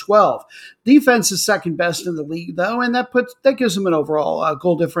number 12. Defense is second best in the league, though, and that gives them an overall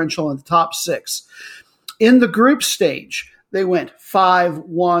goal differential in the top 6. In the group stage, they went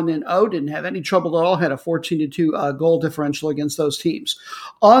 5-1-0, didn't have any trouble at all, had a 14-2 goal differential against those teams.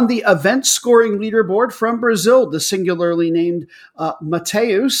 On the event scoring leaderboard from Brazil, the singularly named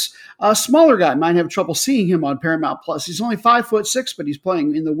Mateus, a smaller guy, might have trouble seeing him on Paramount Plus. He's only 5'6", but he's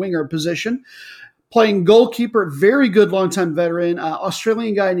playing in the winger position. Playing goalkeeper, very good longtime veteran,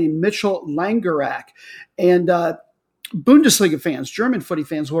 Australian guy named Mitchell Langerak. And Bundesliga fans, German footy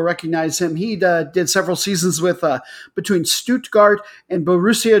fans will recognize him. He did several seasons with between Stuttgart and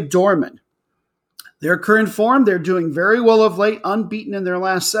Borussia Dortmund. Their current form, they're doing very well of late, unbeaten in their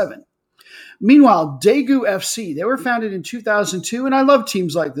last 7. Meanwhile, Daegu FC, they were founded in 2002, and I love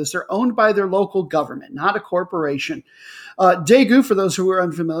teams like this. They're owned by their local government, not a corporation. Daegu, for those who are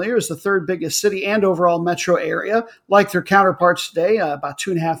unfamiliar, is the 3rd biggest city and overall metro area, like their counterparts today, about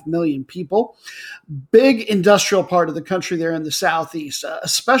 2.5 million people. Big industrial part of the country there in the southeast,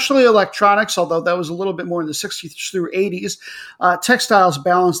 especially electronics, although that was a little bit more in the 60s through 80s. Textiles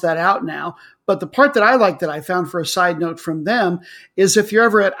balance that out now. But the part that I like that I found for a side note from them is if you're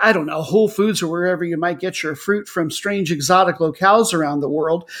ever at, I don't know, Whole Foods or wherever you might get your fruit from strange exotic locales around the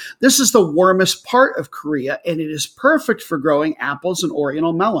world, this is the warmest part of Korea, and it is perfect for growing apples and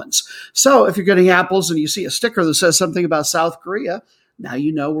oriental melons. So if you're getting apples and you see a sticker that says something about South Korea, now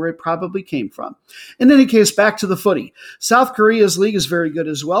you know where it probably came from. In any case, back to the footy. South Korea's league is very good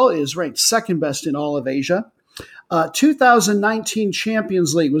as well. It is ranked 2nd best in all of Asia. 2019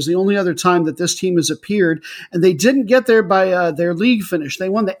 Champions League was the only other time that this team has appeared, and they didn't get there by their league finish. They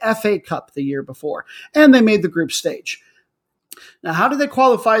won the FA Cup the year before, and they made the group stage. Now, how did they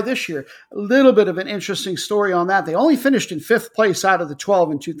qualify this year? A little bit of an interesting story on that. They only finished in 5th place out of the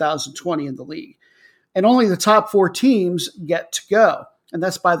 12 in 2020 in the league, and only the top 4 teams get to go. And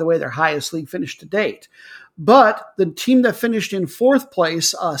that's, by the way, their highest league finish to date. But the team that finished in 4th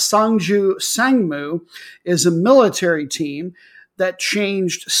place, Sangju Sangmu, is a military team that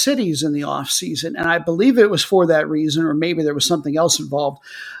changed cities in the offseason. And I believe it was for that reason, or maybe there was something else involved.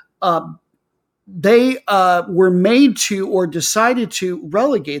 They were made to or decided to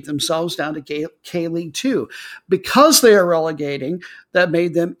relegate themselves down to K-League 2. Because they are relegating, that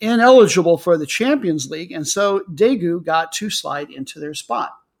made them ineligible for the Champions League. And so Daegu got to slide into their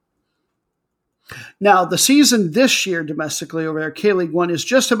spot. Now, the season this year domestically over there, K-League 1, is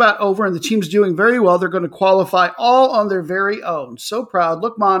just about over, and the team's doing very well. They're going to qualify all on their very own. So proud.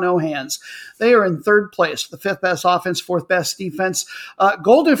 Look, Ma, no hands. They are in 3rd place, the 5th best offense, 4th best defense.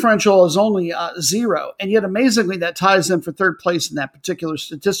 Goal differential is only 0, and yet amazingly that ties them for 3rd place in that particular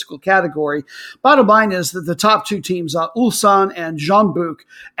statistical category. Bottom line is that the top 2 teams, Ulsan and Jeonbuk,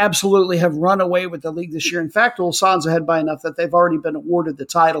 absolutely have run away with the league this year. In fact, Ulsan's ahead by enough that they've already been awarded the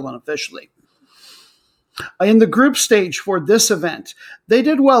title unofficially. In the group stage for this event, they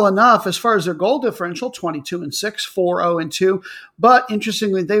did well enough as far as their goal differential, 22-6, 4-0-2. But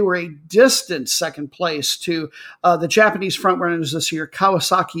interestingly, they were a distant 2nd place to the Japanese frontrunners this year,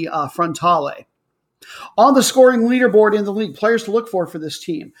 Kawasaki Frontale. On the scoring leaderboard in the league, players to look for this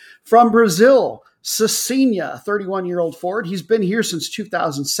team. From Brazil, Cecina, 31-year-old forward. He's been here since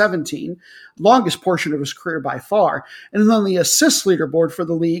 2017, longest portion of his career by far. And then the assist leaderboard for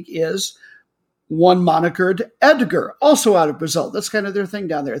the league is one monikered Edgar, also out of Brazil. That's kind of their thing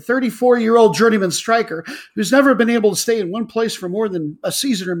down there. 34-year-old journeyman striker who's never been able to stay in one place for more than a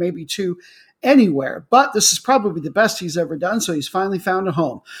season or maybe 2. anywhere. But this is probably the best he's ever done, so he's finally found a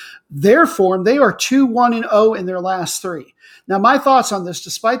home. Their form, they are 2-1-0 in their last 3. Now, my thoughts on this,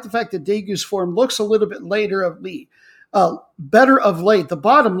 despite the fact that Daegu's form looks a little bit better of late, the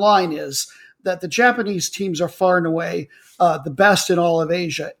bottom line is that the Japanese teams are far and away the best in all of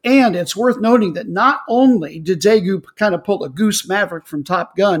Asia. And it's worth noting that not only did Daegu kind of pull a Goose Maverick from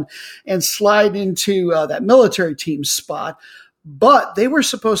Top Gun and slide into that military team spot, but they were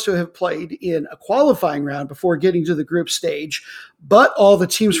supposed to have played in a qualifying round before getting to the group stage. But all the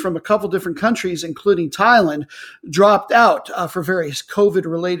teams from a couple different countries, including Thailand, dropped out for various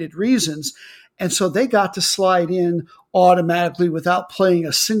COVID-related reasons. And so they got to slide in automatically without playing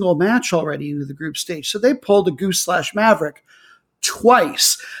a single match already into the group stage. So they pulled a Goose/Maverick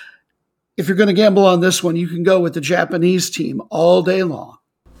twice. If you're going to gamble on this one, you can go with the Japanese team all day long.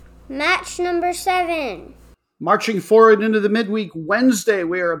 Match number 7. Marching forward into the midweek Wednesday,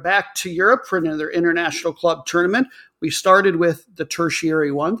 we are back to Europe for another international club tournament. We started with the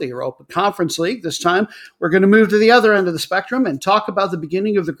tertiary one, the Europa Conference League. This time, we're going to move to the other end of the spectrum and talk about the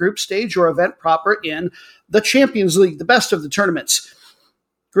beginning of the group stage or event proper in the Champions League, the best of the tournaments.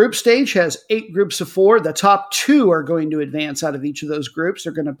 Group stage has 8 groups of 4. The top 2 are going to advance out of each of those groups.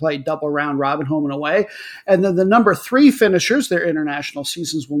 They're going to play double round robin, home and away. And then the number 3 finishers, their international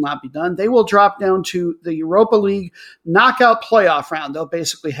seasons will not be done. They will drop down to the Europa League knockout playoff round. They'll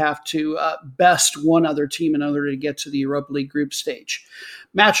basically have to best one other team in order to get to the Europa League group stage.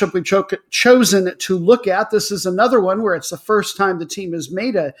 Matchup we've chosen to look at. This is another one where it's the first time the team has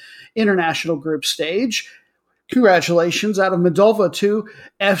made an international group stage. Congratulations out of Moldova to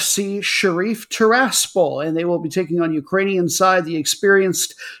FC Sheriff Tiraspol, and they will be taking on Ukrainian side, the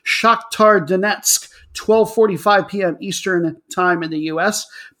experienced Shakhtar Donetsk, 12:45 p.m. Eastern time in the U.S.,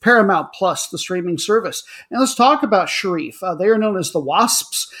 Paramount Plus, the streaming service. And let's talk about Sheriff. They are known as the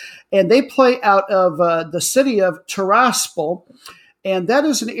Wasps, and they play out of the city of Tiraspol. And that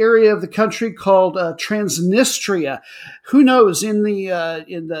is an area of the country called Transnistria. Who knows, in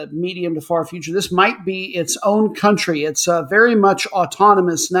the medium to far future, this might be its own country. It's very much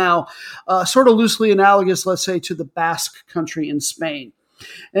autonomous now, sort of loosely analogous, let's say, to the Basque country in Spain.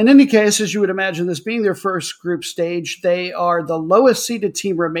 In any case, as you would imagine, this being their first group stage, they are the lowest seeded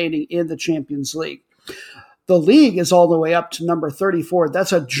team remaining in the Champions League. The league is all the way up to number 34.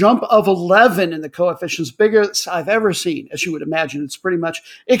 That's a jump of 11 in the coefficients, biggest I've ever seen. As you would imagine, it's pretty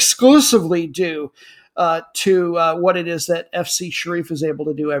much exclusively due to what it is that FC Sheriff is able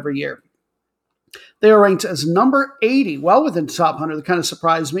to do every year. They are ranked as number 80, well within the top 100. That kind of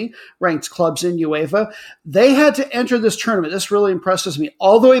surprised me, ranked clubs in UEFA. They had to enter this tournament. This really impresses me,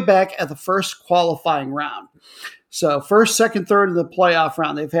 all the way back at the first qualifying round. So first, second, third of the playoff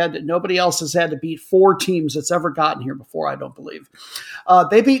round, nobody else has had to beat 4 teams that's ever gotten here before, I don't believe.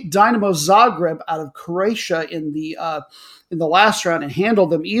 They beat Dynamo Zagreb out of Croatia in the last round and handled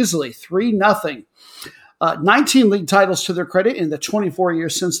them easily, 3-0. 19 league titles to their credit in the 24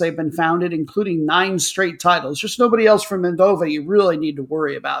 years since they've been founded, including 9 straight titles. Just nobody else from Moldova you really need to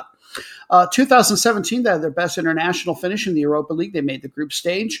worry about. 2017, they had their best international finish in the Europa League. They made the group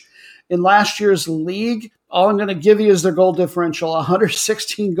stage. In last year's league, all I'm going to give you is their goal differential,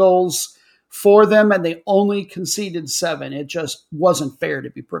 116 goals for them, and they only conceded 7. It just wasn't fair, to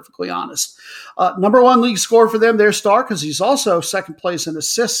be perfectly honest. Number 1 league scorer for them, their star, because he's also second place in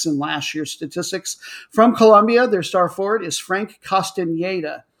assists in last year's statistics. From Colombia, their star forward is Frank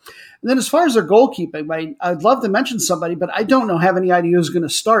Castaneda. And then as far as their goalkeeping, I'd love to mention somebody, but I don't have any idea who's going to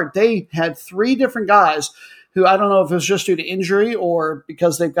start. They had 3 different guys who, I don't know if it was just due to injury or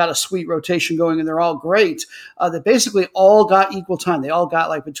because they've got a sweet rotation going and they're all great, that basically all got equal time. They all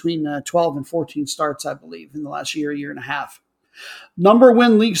got between 12 and 14 starts, I believe, in the last year and a half. Number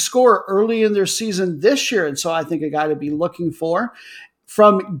 1 league scorer early in their season this year, and so I think a guy to be looking for.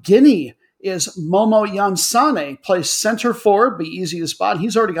 From Guinea is Momo Yansane, plays center forward, be easy to spot.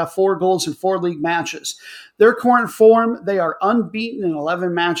 He's already got 4 goals in 4 league matches. Their current form, they are unbeaten in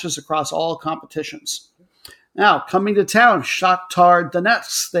 11 matches across all competitions. Now, coming to town, Shakhtar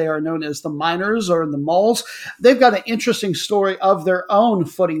Donetsk. They are known as the Miners or the Moles. They've got an interesting story of their own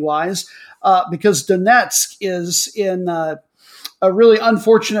footy-wise because Donetsk is in a really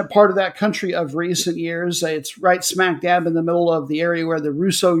unfortunate part of that country of recent years. It's right smack dab in the middle of the area where the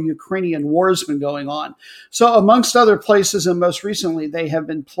Russo-Ukrainian war has been going on. So amongst other places, and most recently, they have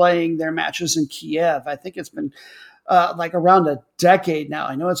been playing their matches in Kiev. I think it's been around a decade now.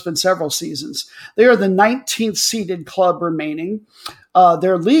 I know it's been several seasons. They are the 19th seeded club remaining.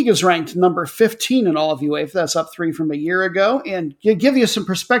 Their league is ranked number 15 in all of UEFA. That's up 3 from a year ago. And to give you some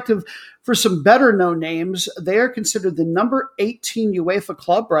perspective for some better known names, they are considered the number 18 UEFA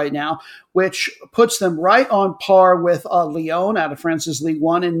club right now, which puts them right on par with Lyon out of France's Ligue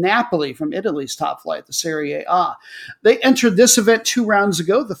 1 and Napoli from Italy's top flight, the Serie A. They entered this event 2 rounds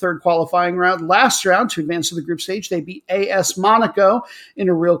ago, the third qualifying round. Last round to advance to the group stage, they beat AS Monaco in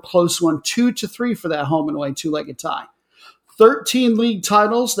a real close one, 2-3 for that home and away two-legged tie. 13 league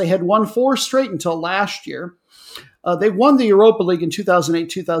titles. They had won 4 straight until last year. They won the Europa League in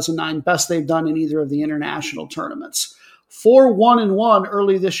 2008-2009, best they've done in either of the international tournaments. 4-1-1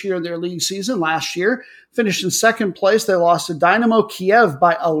 early this year in their league season. Last year, finished in second place. They lost to Dynamo Kiev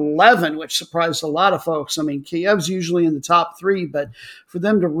by 11, which surprised a lot of folks. I mean, Kiev's usually in the top 3, but for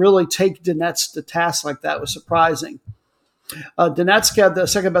them to really take Donetsk to task like that was surprising. Donetsk had the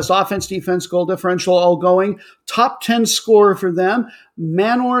second best offense, defense, goal differential all going. Top 10 scorer for them,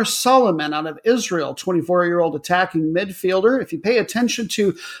 Manor Solomon out of Israel, 24-year-old attacking midfielder. If you pay attention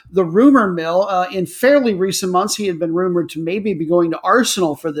to the rumor mill, in fairly recent months, he had been rumored to maybe be going to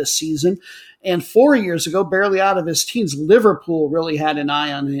Arsenal for this season. And 4 years ago, barely out of his teens, Liverpool really had an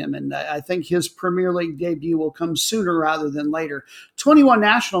eye on him. And I think his Premier League debut will come sooner rather than later. 21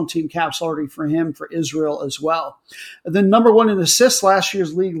 national team caps already for him for Israel as well. And then number 1 in assists, last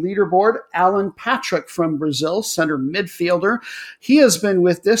year's league leaderboard, Alan Patrick from Brazil, center midfielder. He has been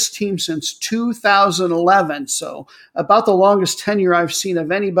with this team since 2011. So about the longest tenure I've seen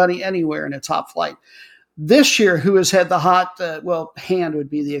of anybody anywhere in a top flight. This year, who has had the hot, hand would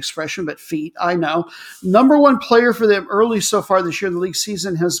be the expression, but feet, I know. Number 1 player for them early so far this year in the league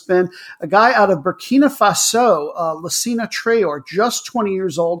season has been a guy out of Burkina Faso, Lassina Traore, just 20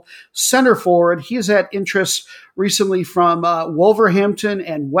 years old, center forward. He has had interest recently from Wolverhampton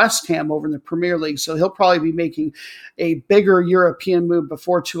and West Ham over in the Premier League, so he'll probably be making a bigger European move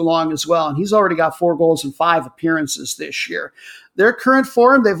before too long as well. And he's already got 4 goals and 5 appearances this year. Their current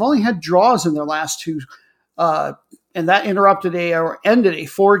form, they've only had draws in their last 2 and that ended a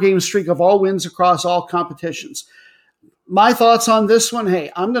 4-game streak of all wins across all competitions. My thoughts on this one,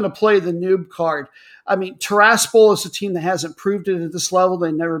 hey, I'm going to play the noob card. I mean, Tiraspol is a team that hasn't proved it at this level.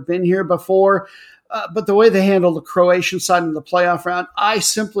 They've never been here before. But the way they handled the Croatian side in the playoff round, I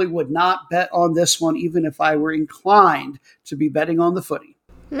simply would not bet on this one, even if I were inclined to be betting on the footy.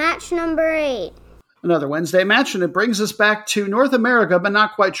 Match number 8. Another Wednesday match, and it brings us back to North America, but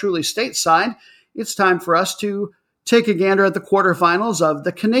not quite truly stateside. It's time for us to take a gander at the quarterfinals of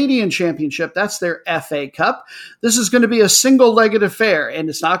the Canadian Championship. That's their FA Cup. This is going to be a single-legged affair, and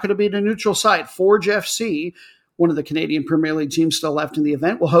it's not going to be at a neutral site. Forge FC, one of the Canadian Premier League teams still left in the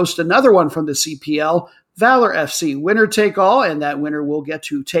event, will host another one from the CPL, Valor FC. Winner take all, and that winner will get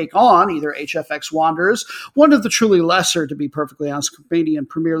to take on either HFX Wanderers, one of the truly lesser, to be perfectly honest, Canadian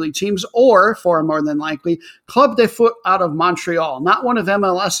Premier League teams, or, far more than likely, Club de Foot out of Montreal. Not one of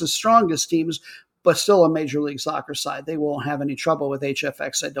MLS's strongest teams, but still a Major League Soccer side. They won't have any trouble with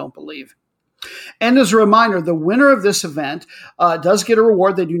HFX, I don't believe. And as a reminder, the winner of this event does get a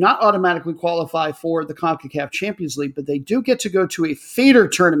reward. They do not automatically qualify for the CONCACAF Champions League, but they do get to go to a feeder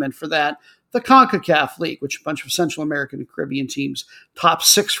tournament for that, the CONCACAF League, which a bunch of Central American and Caribbean teams, top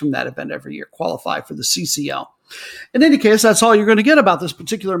 6 from that event every year, qualify for the CCL. In any case, that's all you're going to get about this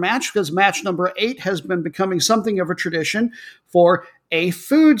particular match, because match number 8 has been becoming something of a tradition for a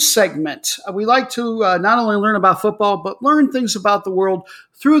food segment. We like to not only learn about football, but learn things about the world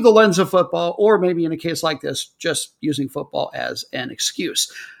through the lens of football, or maybe in a case like this, just using football as an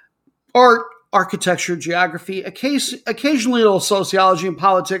excuse. Art, architecture, geography, occasionally a little sociology and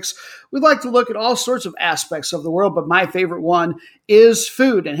politics. We'd like to look at all sorts of aspects of the world, but my favorite one is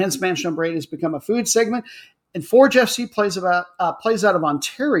food, and hence match number 8 has become a food segment. And Forge FC plays out of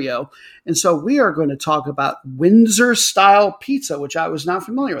Ontario, and so we are going to talk about Windsor-style pizza, which I was not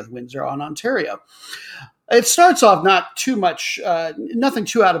familiar with, Windsor on Ontario. It starts off not too much, nothing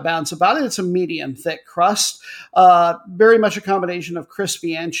too out of bounds about it. It's a medium thick crust, very much a combination of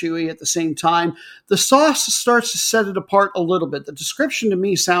crispy and chewy at the same time. The sauce starts to set it apart a little bit. The description to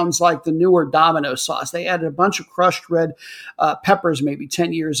me sounds like the newer Domino's sauce. They added a bunch of crushed red peppers maybe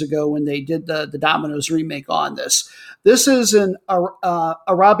 10 years ago when they did the Domino's remake on this. This is an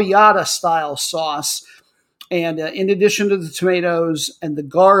arrabbiata style sauce. And in addition to the tomatoes and the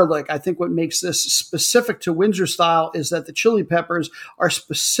garlic, I think what makes this specific to Windsor style is that the chili peppers are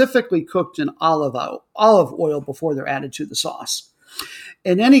specifically cooked in olive oil before they're added to the sauce.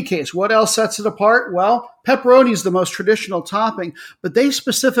 In any case, what else sets it apart? Well, pepperoni is the most traditional topping, but they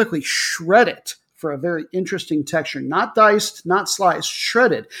specifically shred it for a very interesting texture. Not diced, not sliced,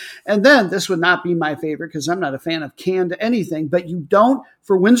 shredded. And then this would not be my favorite because I'm not a fan of canned anything, but you don't,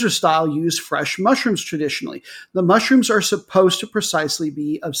 for Windsor style, use fresh mushrooms traditionally. The mushrooms are supposed to precisely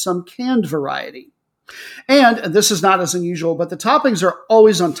be of some canned variety. And this is not as unusual, but the toppings are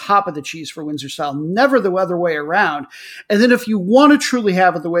always on top of the cheese for Windsor style, never the other way around. And then if you want to truly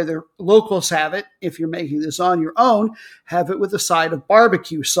have it the way the locals have it, if you're making this on your own, have it with a side of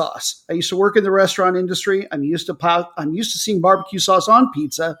barbecue sauce. I used to work in the restaurant industry. I'm used to seeing barbecue sauce on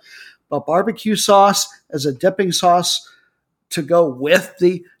pizza, but barbecue sauce as a dipping sauce to go with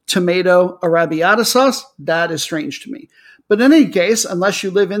the tomato arrabbiata sauce, that is strange to me. But in any case, unless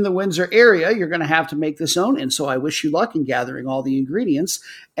you live in the Windsor area, you're going to have to make this own. And so I wish you luck in gathering all the ingredients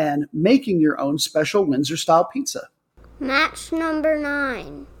and making your own special Windsor-style pizza. Match number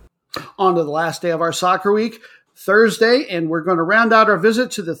 9. On to the last day of our soccer week, Thursday, and we're going to round out our visit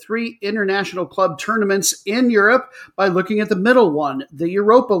to the 3 international club tournaments in Europe by looking at the middle one, the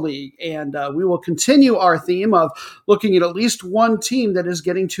Europa League. And we will continue our theme of looking at least one team that is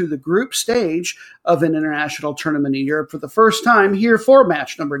getting to the group stage of an international tournament in Europe for the first time here for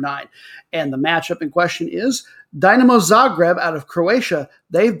match number 9. And the matchup in question is Dynamo Zagreb out of Croatia.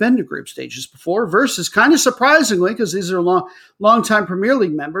 They've been to group stages before versus, kind of surprisingly, because these are long-time Premier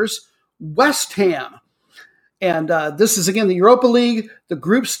League members, West Ham. And this is, again, the Europa League. The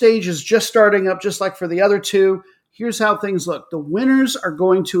group stage is just starting up, just like for the other two. Here's how things look. The winners are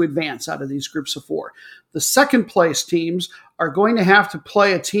going to advance out of these groups of 4. The second place teams are going to have to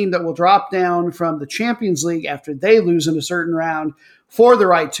play a team that will drop down from the Champions League after they lose in a certain round for the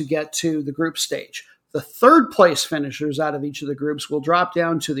right to get to the group stage. The third place finishers out of each of the groups will drop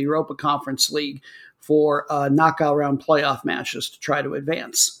down to the Europa Conference League for knockout round playoff matches to try to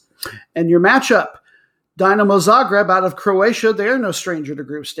advance. And your matchup, Dynamo Zagreb out of Croatia, they're no stranger to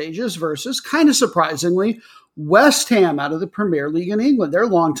group stages, versus, kind of surprisingly, West Ham out of the Premier League in England. They're a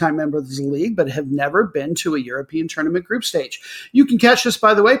longtime member of the league, but have never been to a European tournament group stage. You can catch this,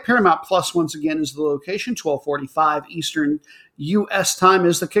 by the way. Paramount Plus, once again, is the location. 12:45 Eastern U.S. time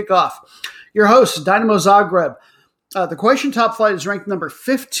is the kickoff. Your host, Dynamo Zagreb. The Croatian top flight is ranked number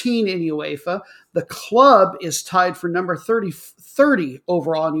 15 in UEFA. The club is tied for number 30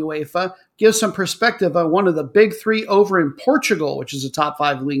 overall in UEFA. Gives some perspective on one of the big 3 over in Portugal, which is a top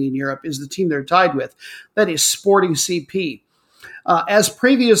 5 league in Europe, is the team they're tied with. That is Sporting CP. As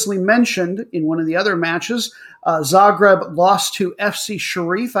previously mentioned in one of the other matches, Zagreb lost to FC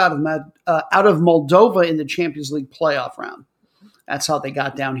Sheriff out of Moldova in the Champions League playoff round. That's how they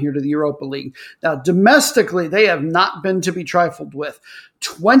got down here to the Europa League. Now, domestically, they have not been to be trifled with.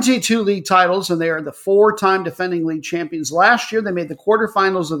 22 league titles, and they are the 4-time defending league champions. Last year, they made the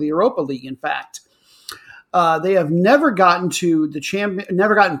quarterfinals of the Europa League, in fact. They have never gotten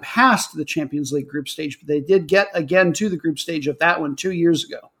past the Champions League group stage, but they did get again to the group stage of that one 2 years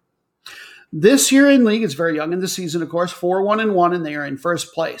ago. This year in league, it's very young in the season, of course, 4-1-1, and they are in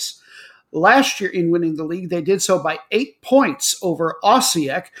first place. Last year in winning the league, they did so by 8 points over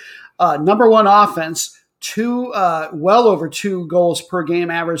Osijek, number 1 offense, well over 2 goals per game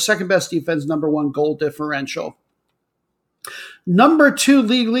average, second best defense, number 1 goal differential. Number 2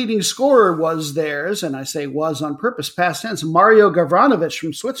 league leading scorer was theirs, and I say was on purpose, past tense. Mario Gavranovic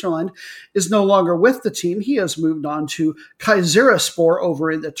from Switzerland is no longer with the team. He has moved on to Kayserispor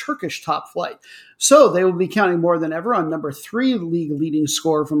over in the Turkish top flight. So they will be counting more than ever on number 3 league leading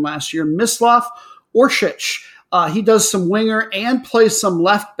scorer from last year, Mislav Orsic. He does some winger and plays some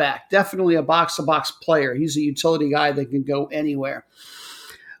left back. Definitely a box-to-box player. He's a utility guy that can go anywhere.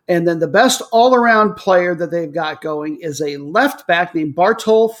 And then the best all-around player that they've got going is a left back named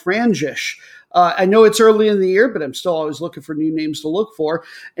Bartol Franjic. I know it's early in the year, but I'm still always looking for new names to look for.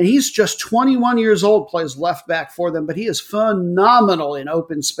 And he's just 21 years old, plays left back for them, but he is phenomenal in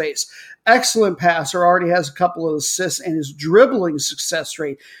open space. Excellent passer, already has a couple of assists, and his dribbling success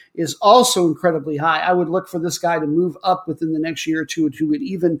rate is also incredibly high. I would look for this guy to move up within the next year or two to an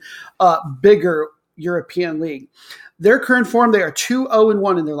even bigger European league. Their current form, they are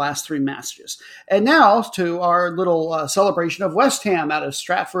 2-0-1 in their last 3 matches. And now to our little celebration of West Ham out of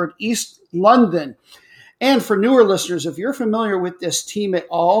Stratford, East London. And for newer listeners, if you're familiar with this team at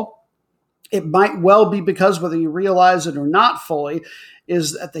all, it might well be because, whether you realize it or not fully,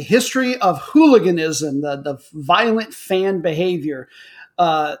 is that the history of hooliganism, the violent fan behavior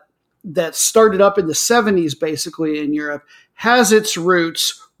that started up in the 70s basically in Europe, has its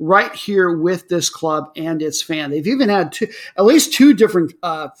roots right here with this club and its fan. They've even had at least two different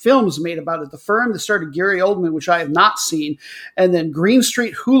films made about it. The Firm that started Gary Oldman, which I have not seen, and then Green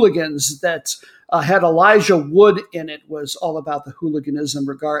Street Hooligans that had Elijah Wood in it, was all about the hooliganism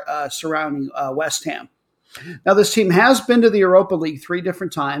surrounding West Ham. Now, this team has been to the Europa League 3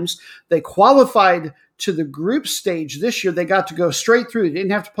 different times. They qualified to the group stage this year. They got to go straight through. They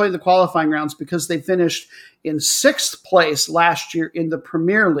didn't have to play the qualifying rounds because they finished in 6th place last year in the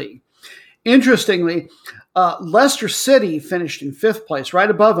Premier League. Interestingly, Leicester City finished in 5th place, right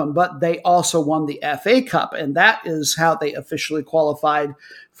above them, but they also won the FA Cup, and that is how they officially qualified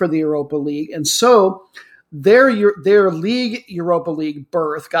for the Europa League. And so their league Europa League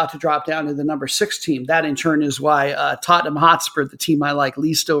berth got to drop down to the number 6 team. That in turn is why Tottenham Hotspur, the team I like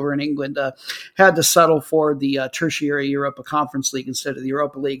least over in England, had to settle for the tertiary Europa Conference League instead of the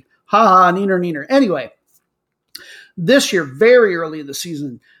Europa League. Ha ha, neener. Anyway, this year, very early in the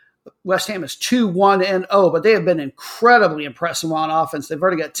season, West Ham is 2-1-0, but they have been incredibly impressive on offense. They've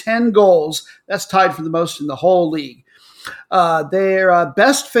already got 10 goals. That's tied for the most in the whole league. Their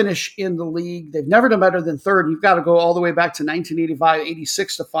best finish in the league, they've never done better than 3rd. You've got to go all the way back to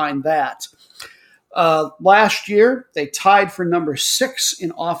 1985-86 to find that. Last year, they tied for number 6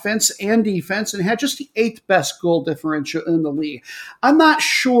 in offense and defense and had just the 8th best goal differential in the league. I'm not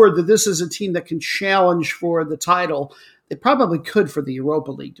sure that this is a team that can challenge for the title. They probably could for the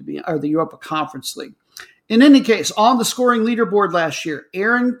Europa League or the Europa Conference League. In any case, on the scoring leaderboard last year,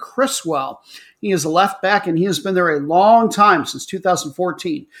 Aaron Criswell. He is a left back, and he has been there a long time, since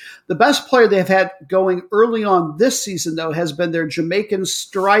 2014. The best player they've had going early on this season, though, has been their Jamaican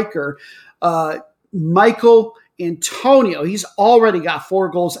striker, Michael Antonio. He's already got 4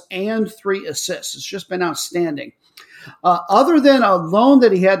 goals and 3 assists. It's just been outstanding. Other than a loan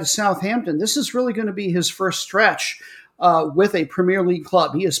that he had to Southampton, this is really going to be his first stretch with a Premier League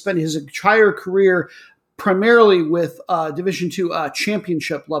club. He has spent his entire career primarily with Division II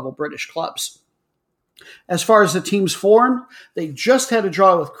championship level British clubs. As far as the team's form, they just had a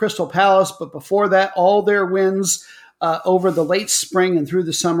draw with Crystal Palace, but before that, all their wins over the late spring and through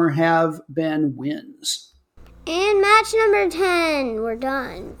the summer have been wins. And match number 10, we're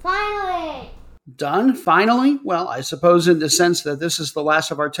done. Finally! Done? Finally? Well, I suppose in the sense that this is the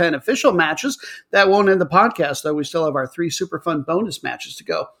last of our 10 official matches. That won't end the podcast, though. We still have our 3 super fun bonus matches to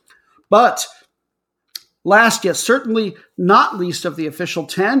go. But last, yet certainly not least of the official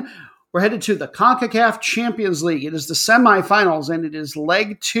 10, we're headed to the CONCACAF Champions League. It is the semifinals, and it is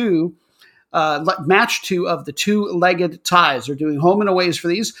match 2 of the 2-legged ties. They're doing home and aways for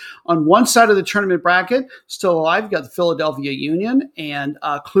these. On one side of the tournament bracket, still alive, you've got the Philadelphia Union and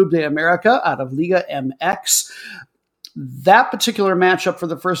Club de America out of Liga MX. That particular matchup for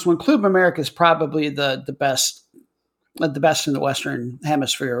the first one, Club America is probably the best in the Western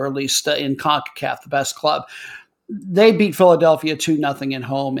Hemisphere, or at least in CONCACAF, the best club. They beat Philadelphia 2-0 at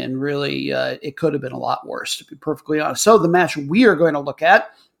home, and really it could have been a lot worse, to be perfectly honest. So the match we are going to look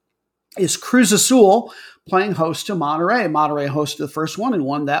at is Cruz Azul playing host to Monterrey. Monterrey hosted the first one and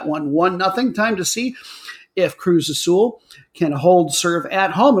won that one 1-0. Time to see if Cruz Azul can hold serve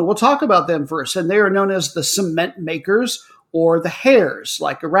at home. And we'll talk about them first. And they are known as the cement makers, or the hares,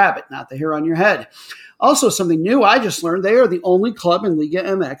 like a rabbit, not the hair on your head. Also, something new I just learned, they are the only club in Liga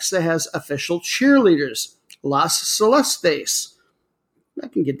MX that has official cheerleaders. Las Celestes. I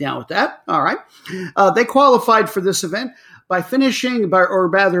can get down with that. All right. They qualified for this event by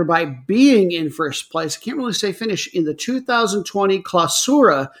by being in first place. I can't really say finish in the 2020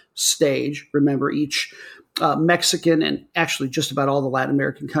 Clausura stage. Remember, each Mexican and actually just about all the Latin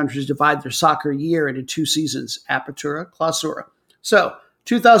American countries divide their soccer year into 2 seasons, Apertura, Clausura. So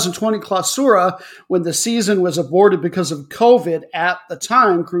 2020 Clausura, when the season was aborted because of COVID at the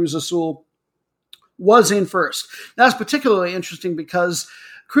time, Cruz Azul was in first. That's particularly interesting because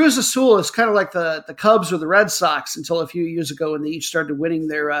Cruz Azul is kind of like the Cubs or the Red Sox until a few years ago when they each started winning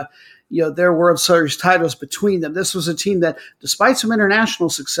their World Series titles between them. This was a team that, despite some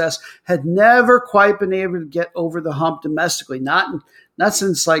international success, had never quite been able to get over the hump domestically. Not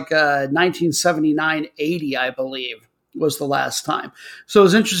since like 1979-80, I believe, was the last time. So it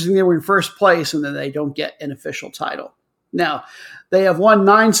was interesting they were in first place and then they don't get an official title. Now, they have won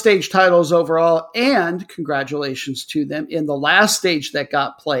 9 stage titles overall, and congratulations to them. In the last stage that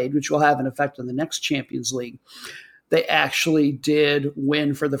got played, which will have an effect on the next Champions League, they actually did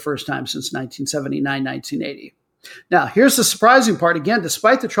win for the first time since 1979-1980. Now, here's the surprising part. Again,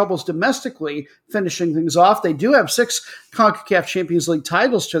 despite the troubles domestically finishing things off, they do have 6 CONCACAF Champions League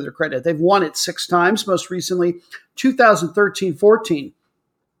titles to their credit. They've won it 6 times, most recently 2013-14.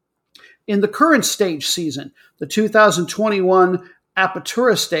 In the current stage season, the 2021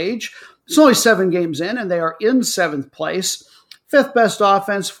 Apertura stage, it's only 7 games in, and they are in 7th place. 5th best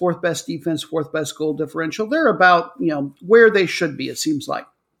offense, 4th best defense, 4th best goal differential. They're about, where they should be, it seems like.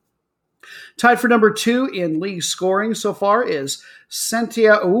 Tied for number 2 in league scoring so far is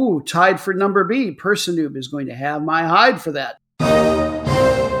Santiago. Ooh, tied for number B. Person Noob is going to have my hide for that.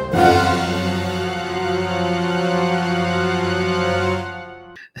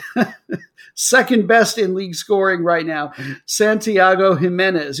 Second best in league scoring right now, Santiago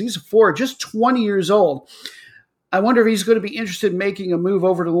Jimenez. He's a forward, just 20 years old. I wonder if he's going to be interested in making a move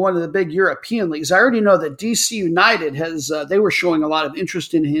over to one of the big European leagues. I already know that DC United they were showing a lot of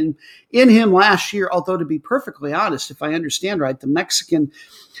interest in him last year. Although, to be perfectly honest, if I understand right, the Mexican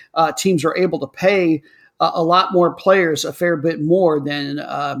teams are able to pay a lot more players a fair bit more than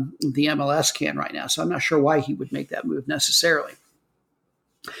the MLS can right now. So I'm not sure why he would make that move necessarily.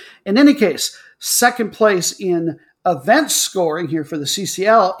 In any case, second place in event scoring here for the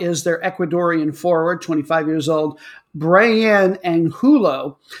CCL is their Ecuadorian forward, 25 years old, Brian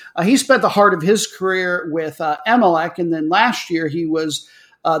Angulo. He spent the heart of his career with Emelec, and then last year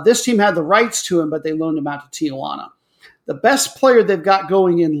this team had the rights to him, but they loaned him out to Tijuana. The best player they've got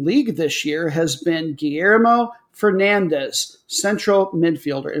going in league this year has been Guillermo Fernandez, central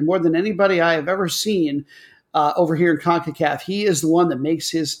midfielder, and more than anybody I have ever seen over here in CONCACAF, he is the one that makes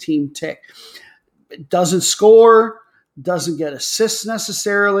his team tick. Doesn't score, doesn't get assists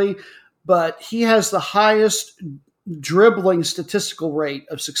necessarily, but he has the highest dribbling statistical rate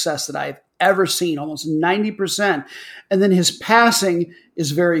of success that I've ever seen, almost 90%. And then his passing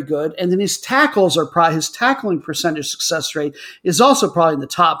is very good. And then his tackles his tackling percentage success rate is also probably in the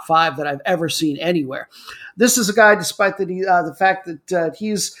top 5 that I've ever seen anywhere. This is a guy, despite the fact that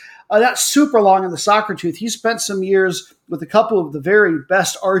he's not super long in the soccer tooth, he spent some years with a couple of the very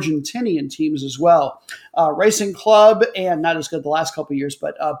best Argentinian teams as well. Racing Club, and not as good the last couple of years,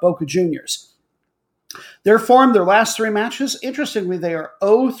 but Boca Juniors. Their form, their last 3 matches, interestingly, they are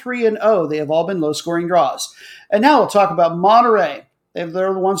 0-3-0. They have all been low-scoring draws. And now we'll talk about Monterrey. They're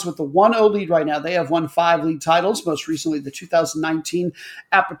the ones with the 1-0 lead right now. They have won 5 league titles, most recently the 2019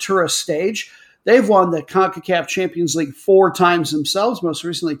 Apertura stage. They've won the CONCACAF Champions League 4 times themselves, most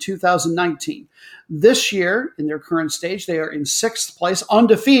recently 2019. This year, in their current stage, they are in 6th place,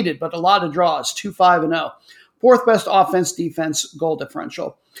 undefeated, but a lot of draws, 2-5-0. 4th best offense-defense goal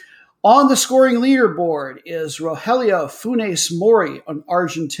differential. On the scoring leaderboard is Rogelio Funes Mori, an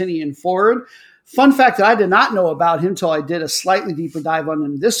Argentinian forward. Fun fact that I did not know about him until I did a slightly deeper dive on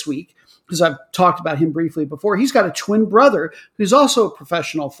him this week, because I've talked about him briefly before. He's got a twin brother who's also a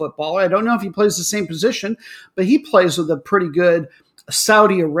professional footballer. I don't know if he plays the same position, but he plays with a pretty good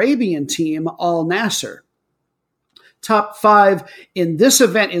Saudi Arabian team, Al Nassr. Top 5 in this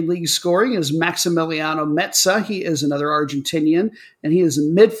event in league scoring is Maximiliano Metza. He is another Argentinian, and he is a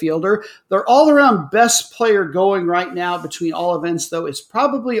midfielder. Their all-around best player going right now between all events, though, is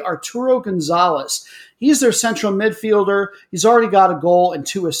probably Arturo Gonzalez. He's their central midfielder. He's already got a goal and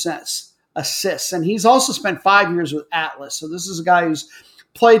 2 assists. And he's also spent 5 years with Atlas. So this is a guy who's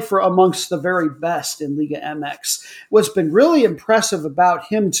played for amongst the very best in Liga MX. What's been really impressive about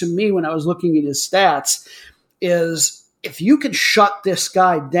him to me when I was looking at his stats is if you can shut this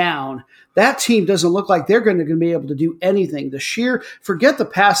guy down, that team doesn't look like they're going to be able to do anything. Forget the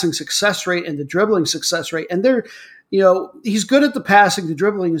passing success rate and the dribbling success rate. And he's good at the passing, the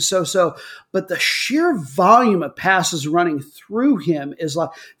dribbling is so-so, but the sheer volume of passes running through him is like,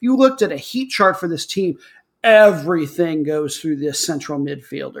 if you looked at a heat chart for this team, everything goes through this central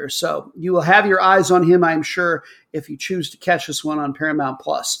midfielder. So you will have your eyes on him, I'm sure, if you choose to catch this one on Paramount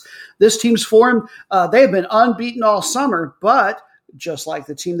Plus. This team's form, they have been unbeaten all summer, but just like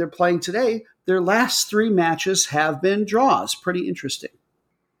the team they're playing today, their last 3 matches have been draws. Pretty interesting.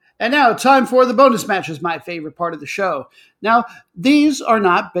 And now, time for the bonus matches, my favorite part of the show. Now, these are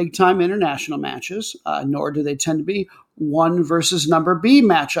not big-time international matches, nor do they tend to be 1 versus number B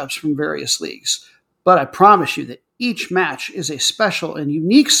matchups from various leagues. But I promise you that each match is a special and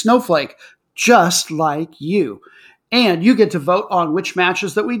unique snowflake, just like you. And you get to vote on which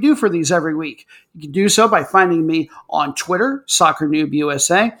matches that we do for these every week. You can do so by finding me on Twitter, Soccer Noob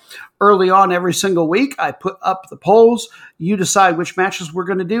USA. Early on every single week, I put up the polls. You decide which matches we're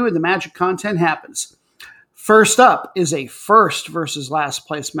going to do, and the magic content happens. First up is a first versus last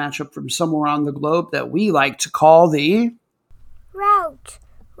place matchup from somewhere on the globe that we like to call the route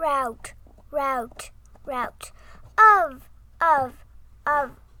of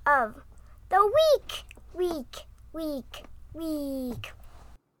the week.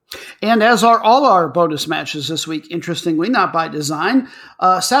 And as are all our bonus matches this week, interestingly, not by design,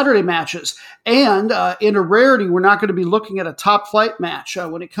 Saturday matches. And in a rarity, we're not going to be looking at a top flight match.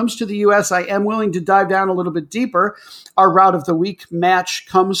 When it comes to the U.S., I am willing to dive down a little bit deeper. Our route of the week match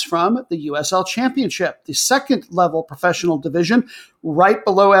comes from the USL Championship, the second level professional division, right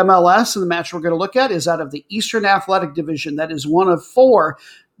below MLS. And the match we're going to look at is out of the Eastern Athletic Division. That is one of 4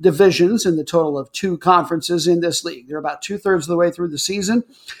 divisions in the total of 2 conferences in this league. They're about 2/3 of the way through the season.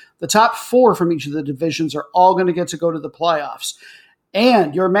 The top 4 from each of the divisions are all going to get to go to the playoffs.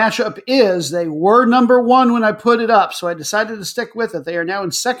 And your matchup is, they were number 1 when I put it up, so I decided to stick with it. They are now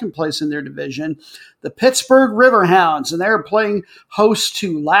in second place in their division, the Pittsburgh Riverhounds, and they're playing host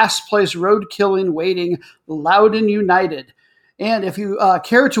to last place road-killing waiting Loudoun United. And if you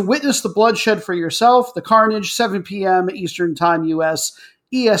care to witness the bloodshed for yourself, the carnage, 7 p.m. Eastern Time U.S.,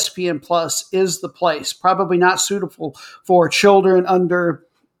 ESPN Plus is the place. Probably not suitable for children under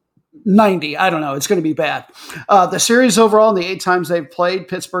 90. I don't know. It's going to be bad. The series overall, in the 8 times they've played,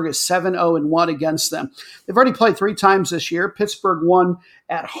 Pittsburgh is 7-0-1 against them. They've already played 3 times this year. Pittsburgh won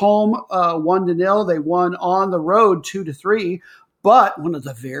at home 1-0. They won on the road 2-3. But one of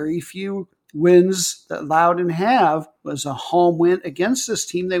the very few wins that Loudoun have was a home win against this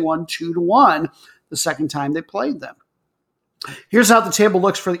team. They won 2-1 the second time they played them. Here's how the table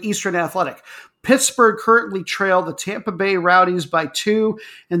looks for the Eastern Athletic. Pittsburgh currently trail the Tampa Bay Rowdies by 2,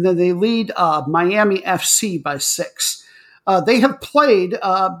 and then they lead Miami FC by 6. They have played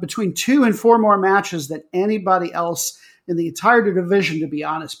between 2 and 4 more matches than anybody else in the entire division, to be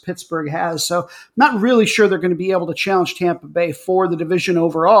honest, Pittsburgh has. So I'm not really sure they're going to be able to challenge Tampa Bay for the division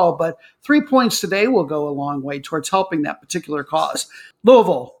overall, but 3 points today will go a long way towards helping that particular cause.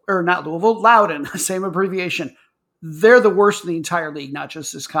 Loudoun, same abbreviation. They're the worst in the entire league, not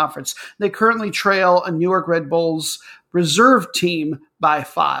just this conference. They currently trail a New York Red Bulls reserve team by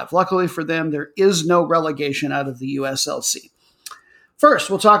 5. Luckily for them, there is no relegation out of the USLC.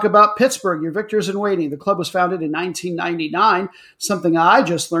 First, we'll talk about Pittsburgh, your victors in waiting. The club was founded in 1999. Something I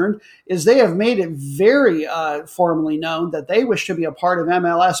just learned is they have made it very formally known that they wish to be a part of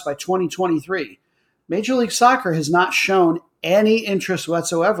MLS by 2023. Major League Soccer has not shown any interest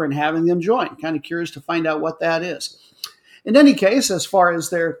whatsoever in having them join. Kind of curious to find out what that is. In any case, as far as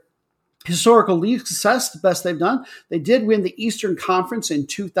their historical league success, the best they've done, they did win the Eastern Conference in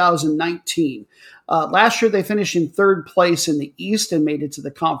 2019. Last year, they finished in 3rd place in the East and made it to the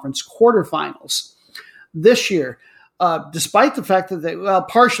conference quarterfinals. This year, despite the fact that they,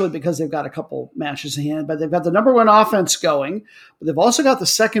 partially because they've got a couple matches in hand, but they've got the number 1 offense going, but they've also got the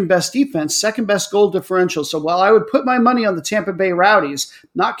second best defense, second best goal differential. So while I would put my money on the Tampa Bay Rowdies,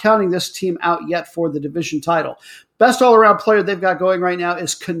 not counting this team out yet for the division title, best all-around player they've got going right now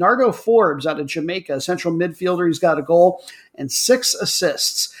is Kenardo Forbes out of Jamaica, a central midfielder. He's got a goal and 6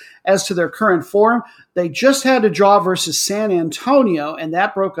 assists. As to their current form, they just had a draw versus San Antonio, and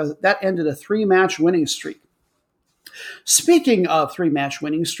that ended a 3-match winning streak. Speaking of 3-match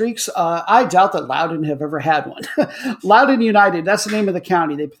winning streaks, I doubt that Loudoun have ever had one. Loudoun United, that's the name of the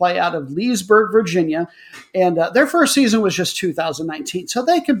county. They play out of Leesburg, Virginia, and their first season was just 2019, so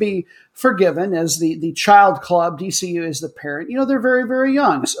they can be forgiven as the child club. DCU is the parent. You know, they're very, very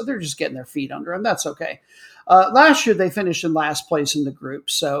young, so they're just getting their feet under them. That's okay. Last year, they finished in last place in the group,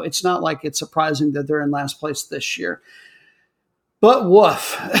 so it's not like it's surprising that they're in last place this year. But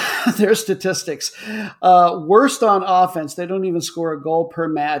woof, their statistics. Worst on offense, they don't even score a goal per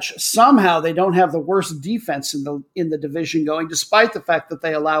match. Somehow they don't have the worst defense in the division going, despite the fact that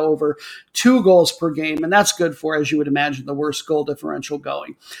they allow over 2 goals per game, and that's good for, as you would imagine, the worst goal differential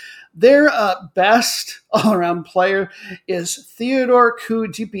going. Their best all-around player is Theodore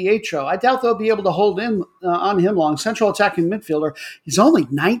Ku-DiPietro. I doubt they'll be able to hold on him long. Central attacking midfielder. He's only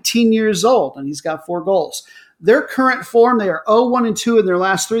 19 years old, and he's got 4 goals. Their current form, they are 0-1-2 in their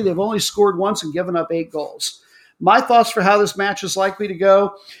last 3. They've only scored once and given up 8 goals. My thoughts for how this match is likely to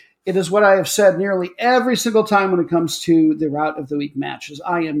go, it is what I have said nearly every single time when it comes to the route of the week matches.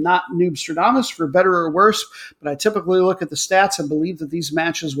 I am not Noobstradamus, for better or worse, but I typically look at the stats and believe that these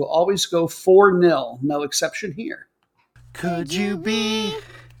matches will always go 4-0. No exception here. Could you be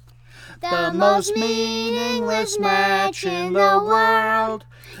the most meaningless match in the world?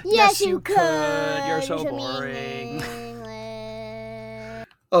 Yes, you could. You're so boring.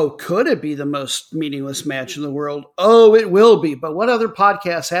 Oh, could it be the most meaningless match in the world? Oh, it will be. But what other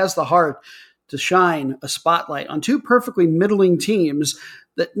podcast has the heart to shine a spotlight on 2 perfectly middling teams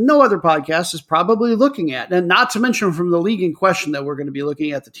that no other podcast is probably looking at? And not to mention from the league in question that we're going to be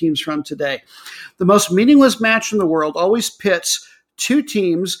looking at the teams from today. The most meaningless match in the world always pits 2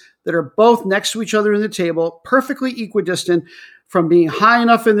 teams that are both next to each other in the table, perfectly equidistant from being high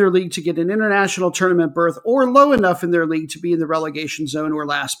enough in their league to get an international tournament berth or low enough in their league to be in the relegation zone or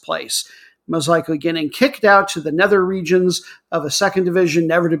last place. Most likely getting kicked out to the nether regions of a second division,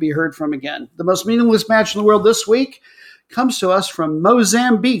 never to be heard from again. The most meaningless match in the world this week comes to us from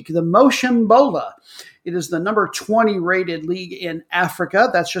Mozambique, the Moshimbola. It is the number 20 rated league in Africa.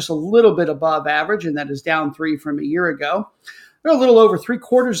 That's just a little bit above average, and that is down 3 from a year ago. They're a little over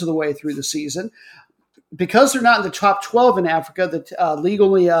 3/4 of the way through the season. Because they're not in the top 12 in Africa, the league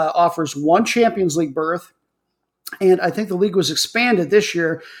only offers one Champions League berth, and I think the league was expanded this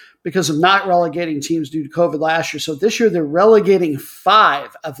year because of not relegating teams due to COVID last year. So this year they're relegating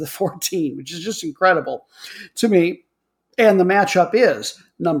 5 of the 14, which is just incredible to me. And the matchup is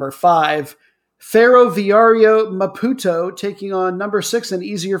number 5, Ferroviario Maputo, taking on number 6, and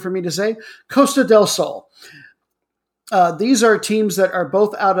easier for me to say, Costa del Sol. These are teams that are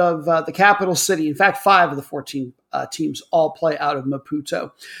both out of the capital city. In fact, 5 of the 14 teams all play out of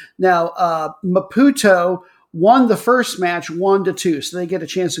Maputo. Now, Maputo won the first match 1-2, so they get a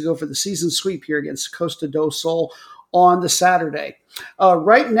chance to go for the season sweep here against Costa del Sol on the Saturday.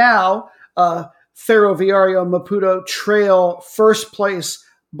 Right now, Ferroviario Maputo trail first place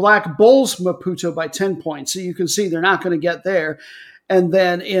Black Bulls Maputo by 10 points. So you can see they're not going to get there. And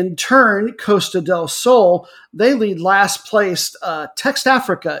then in turn, Costa del Sol, they lead last place. Text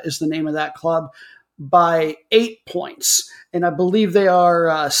Africa is the name of that club, by 8 points. And I believe they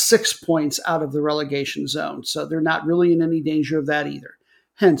are 6 points out of the relegation zone. So they're not really in any danger of that either.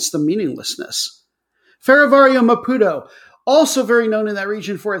 Hence the meaninglessness. Ferroviario Maputo, also very known in that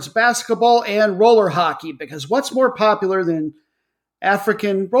region for its basketball and roller hockey, because what's more popular than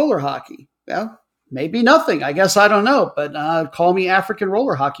African roller hockey? Well, maybe nothing. I guess I don't know, but call me African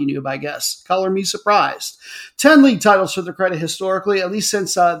roller hockey noob, I guess. Color me surprised. 10 league titles to their credit historically, at least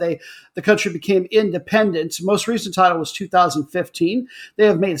since the country became independent. Most recent title was 2015. They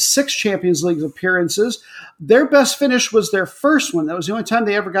have made 6 Champions League appearances. Their best finish was their first one. That was the only time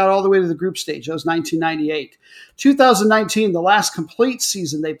they ever got all the way to the group stage. That was 1998. 2019, the last complete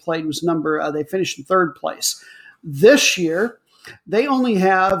season they played, was they finished in 3rd place. This year, they only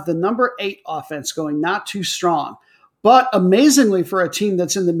have the number 8 offense going, not too strong. But amazingly, for a team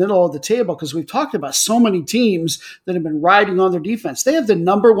that's in the middle of the table, because we've talked about so many teams that have been riding on their defense, they have the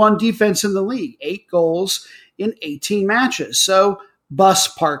number 1 defense in the league, 8 goals in 18 matches. So bus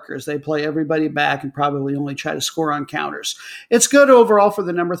parkers, they play everybody back and probably only try to score on counters. It's good overall for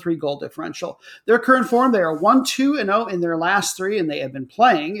the number 3 goal differential. Their current form, they are 1-2-0 in their last 3, and they have been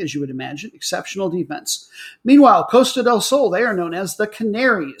playing, as you would imagine, exceptional defense. Meanwhile, Costa del Sol, they are known as the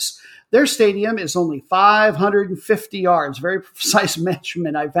Canaries. Their stadium is only 550 yards, very precise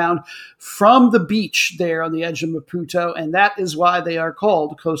measurement I found, from the beach there on the edge of Maputo, and that is why they are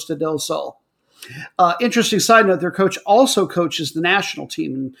called Costa del Sol. Interesting side note, their coach also coaches the national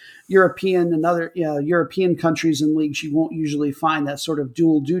team. In European and other European countries and leagues, you won't usually find that sort of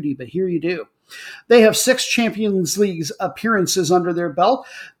dual duty, but here you do. They have 6 Champions League appearances under their belt.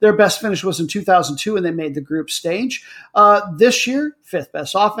 Their best finish was in 2002, and they made the group stage. This year, 5th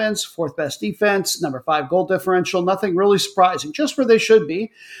best offense, 4th best defense, number 5 goal differential. Nothing really surprising, just where they should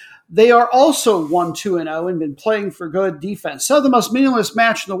be. They are also 1-2-0 and been playing for good defense. So the most meaningless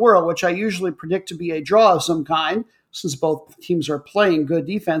match in the world, which I usually predict to be a draw of some kind, since both teams are playing good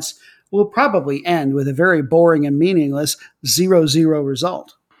defense, will probably end with a very boring and meaningless 0-0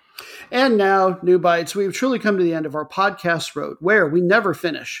 result. And now, New Bites, we've truly come to the end of our podcast road, where we never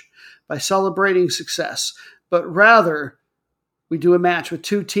finish by celebrating success, but rather we do a match with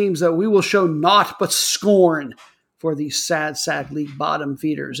 2 teams that we will show naught but scorn for these sad sack league bottom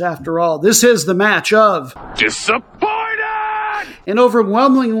feeders. After all, this is the match of disappointed! And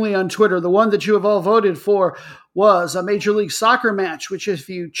overwhelmingly on Twitter, the one that you have all voted for was a Major League Soccer match, which if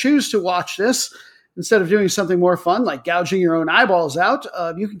you choose to watch this, instead of doing something more fun, like gouging your own eyeballs out,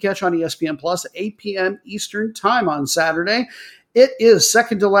 you can catch on ESPN Plus at 8 p.m. Eastern Time on Saturday. It is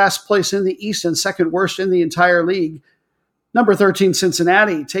second to last place in the East and second worst in the entire league. Number 13,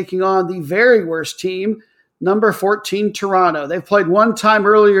 Cincinnati, taking on the very worst team, number 14, Toronto. They've played one time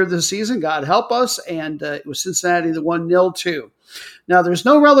earlier this season, God help us, and it was Cincinnati that won 0-2. Now, there's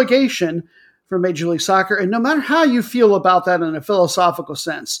no relegation for Major League Soccer, and no matter how you feel about that in a philosophical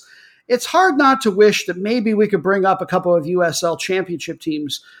sense, it's hard not to wish that maybe we could bring up a couple of USL championship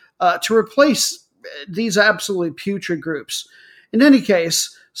teams to replace these absolutely putrid groups. In any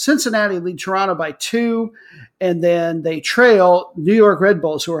case, Cincinnati lead Toronto by 2, and then they trail New York Red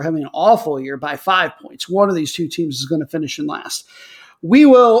Bulls, who are having an awful year, by 5 points. One of these 2 teams is going to finish in last. We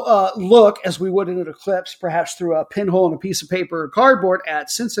will look, as we would in an eclipse, perhaps through a pinhole in a piece of paper or cardboard, at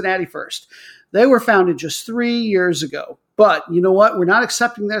Cincinnati First. They were founded just 3 years ago. But you know what? We're not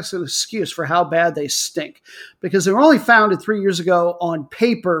accepting that as an excuse for how bad they stink, because they were only founded 3 years ago on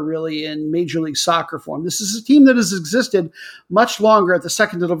paper, really, in Major League Soccer form. This is a team that has existed much longer at the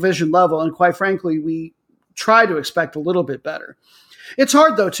second division level, and quite frankly, we try to expect a little bit better. It's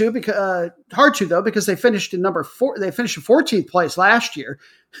hard though because they finished in number 4. They finished in 14th place last year.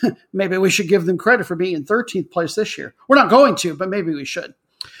 Maybe we should give them credit for being in 13th place this year. We're not going to, but maybe we should.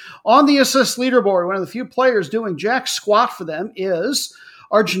 On the assist leaderboard, one of the few players doing jack squat for them is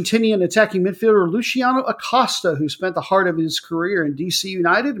Argentinian attacking midfielder Luciano Acosta, who spent the heart of his career in DC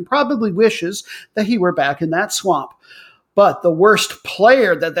United and probably wishes that he were back in that swamp. But the worst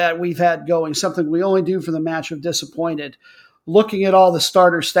player that we've had going, something we only do for the match of disappointed. Looking at all the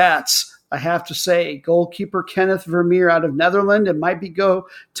starter stats, I have to say, goalkeeper Kenneth Vermeer out of Netherlands, it might be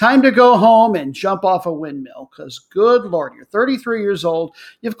time to go home and jump off a windmill, because good Lord, you're 33 years old.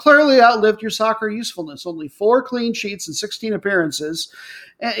 You've clearly outlived your soccer usefulness. Only 4 clean sheets and 16 appearances.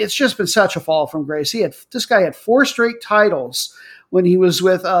 It's just been such a fall from grace. This guy had 4 straight titles when he was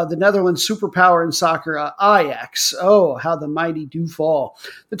with the Netherlands superpower in soccer, Ajax. Oh, how the mighty do fall.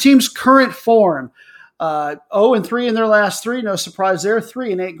 The team's current form, 0-3 in their last 3. No surprise there.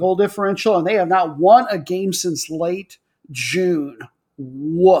 3-8 goal differential, and they have not won a game since late June.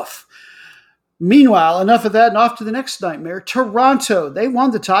 Woof. Meanwhile, enough of that and off to the next nightmare. Toronto. They won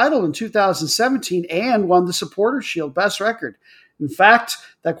the title in 2017 and won the Supporters' Shield best record. In fact,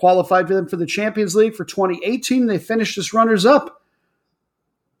 that qualified them for the Champions League for 2018. They finished as runners-up.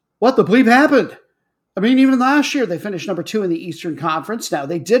 What the bleep happened? I mean, even last year, they finished number 2 in the Eastern Conference. Now,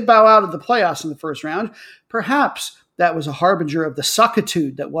 they did bow out of the playoffs in the first round. Perhaps that was a harbinger of the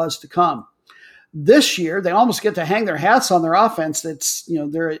suckitude that was to come. This year, they almost get to hang their hats on their offense.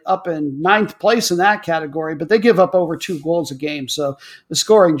 They're up in 9th place in that category, but they give up over 2 goals a game, so the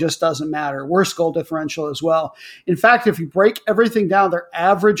scoring just doesn't matter. Worse goal differential as well. In fact, if you break everything down, their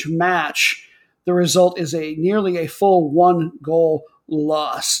average match, the result is nearly a full 1-goal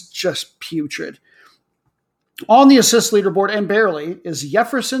loss. Just putrid. On the assist leaderboard, and barely, is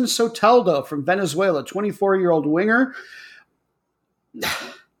Jefferson Soteldo from Venezuela, 24-year-old winger.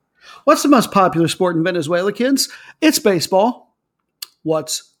 What's the most popular sport in Venezuela, kids? It's baseball.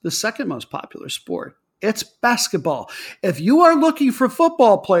 What's the second most popular sport? It's basketball. If you are looking for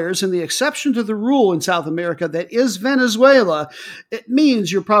football players, and the exception to the rule in South America that is Venezuela, it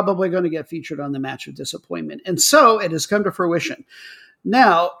means you're probably going to get featured on the Match of Disappointment. And so it has come to fruition.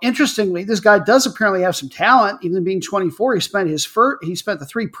 Now, interestingly, this guy does apparently have some talent. Even being 24, he spent the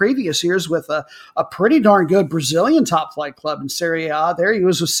 3 previous years with a pretty darn good Brazilian top-flight club in Serie A. There he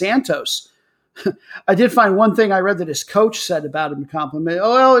was with Santos. I did find one thing I read that his coach said about him to compliment.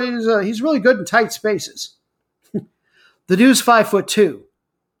 Oh, well, he's really good in tight spaces. The dude's 5'2".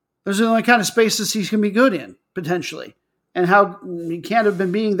 Those are the only kind of spaces he's going to be good in, potentially. And how he can't have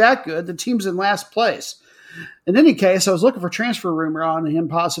been being that good. The team's in last place. In any case, I was looking for transfer rumor on him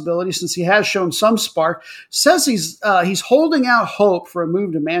possibility, since he has shown some spark. Says he's holding out hope for a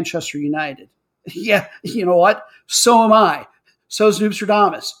move to Manchester United. Yeah, you know what? So am I. So's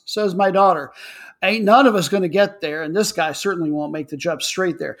Noobstradamus. So's my daughter. Ain't none of us going to get there, and this guy certainly won't make the jump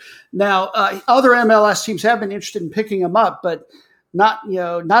straight there. Now, other MLS teams have been interested in picking him up, but not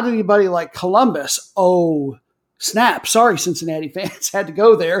anybody like Columbus. Oh, snap. Sorry, Cincinnati fans had to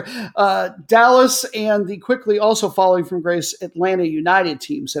go there. Dallas and the quickly also falling from grace Atlanta United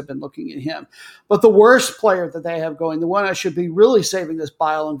teams have been looking at him. But the worst player that they have going, the one I should be really saving this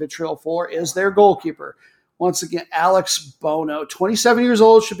bile and vitriol for, is their goalkeeper. Once again, Alex Bono, 27 years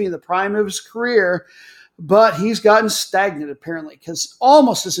old, should be in the prime of his career, but he's gotten stagnant apparently, because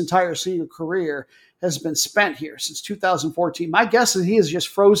almost his entire senior career has been spent here since 2014. My guess is he is just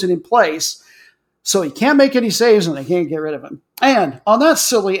frozen in place. So he can't make any saves and they can't get rid of him. And on that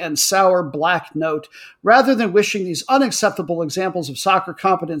silly and sour black note, rather than wishing these unacceptable examples of soccer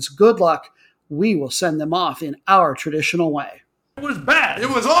competence good luck, we will send them off in our traditional way. It was bad. It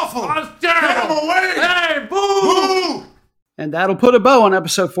was awful. It was terrible. Get him away. Hey, boo! Boo! And that'll put a bow on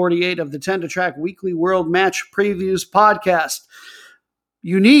episode 48 of the 10 to Track Weekly World Match Previews podcast.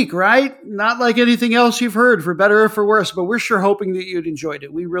 Unique, right? Not like anything else you've heard, for better or for worse, but we're sure hoping that you'd enjoyed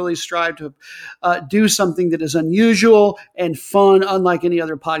it. We really strive to do something that is unusual and fun, unlike any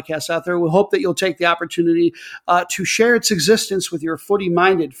other podcast out there. We hope that you'll take the opportunity to share its existence with your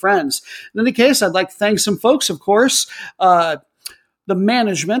footy-minded friends. In any case, I'd like to thank some folks, of course, the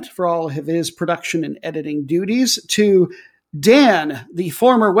management for all of his production and editing duties, to Dan, the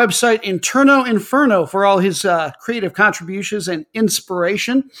former website Interno Inferno, for all his creative contributions and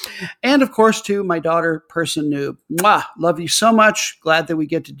inspiration. And of course, to my daughter, Person Noob. Mwah! Love you so much. Glad that we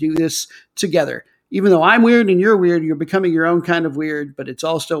get to do this together. Even though I'm weird and you're weird, you're becoming your own kind of weird, but it's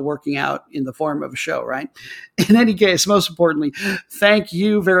all still working out in the form of a show, right? In any case, most importantly, thank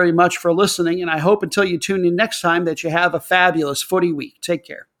you very much for listening. And I hope until you tune in next time that you have a fabulous footy week. Take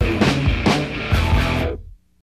care.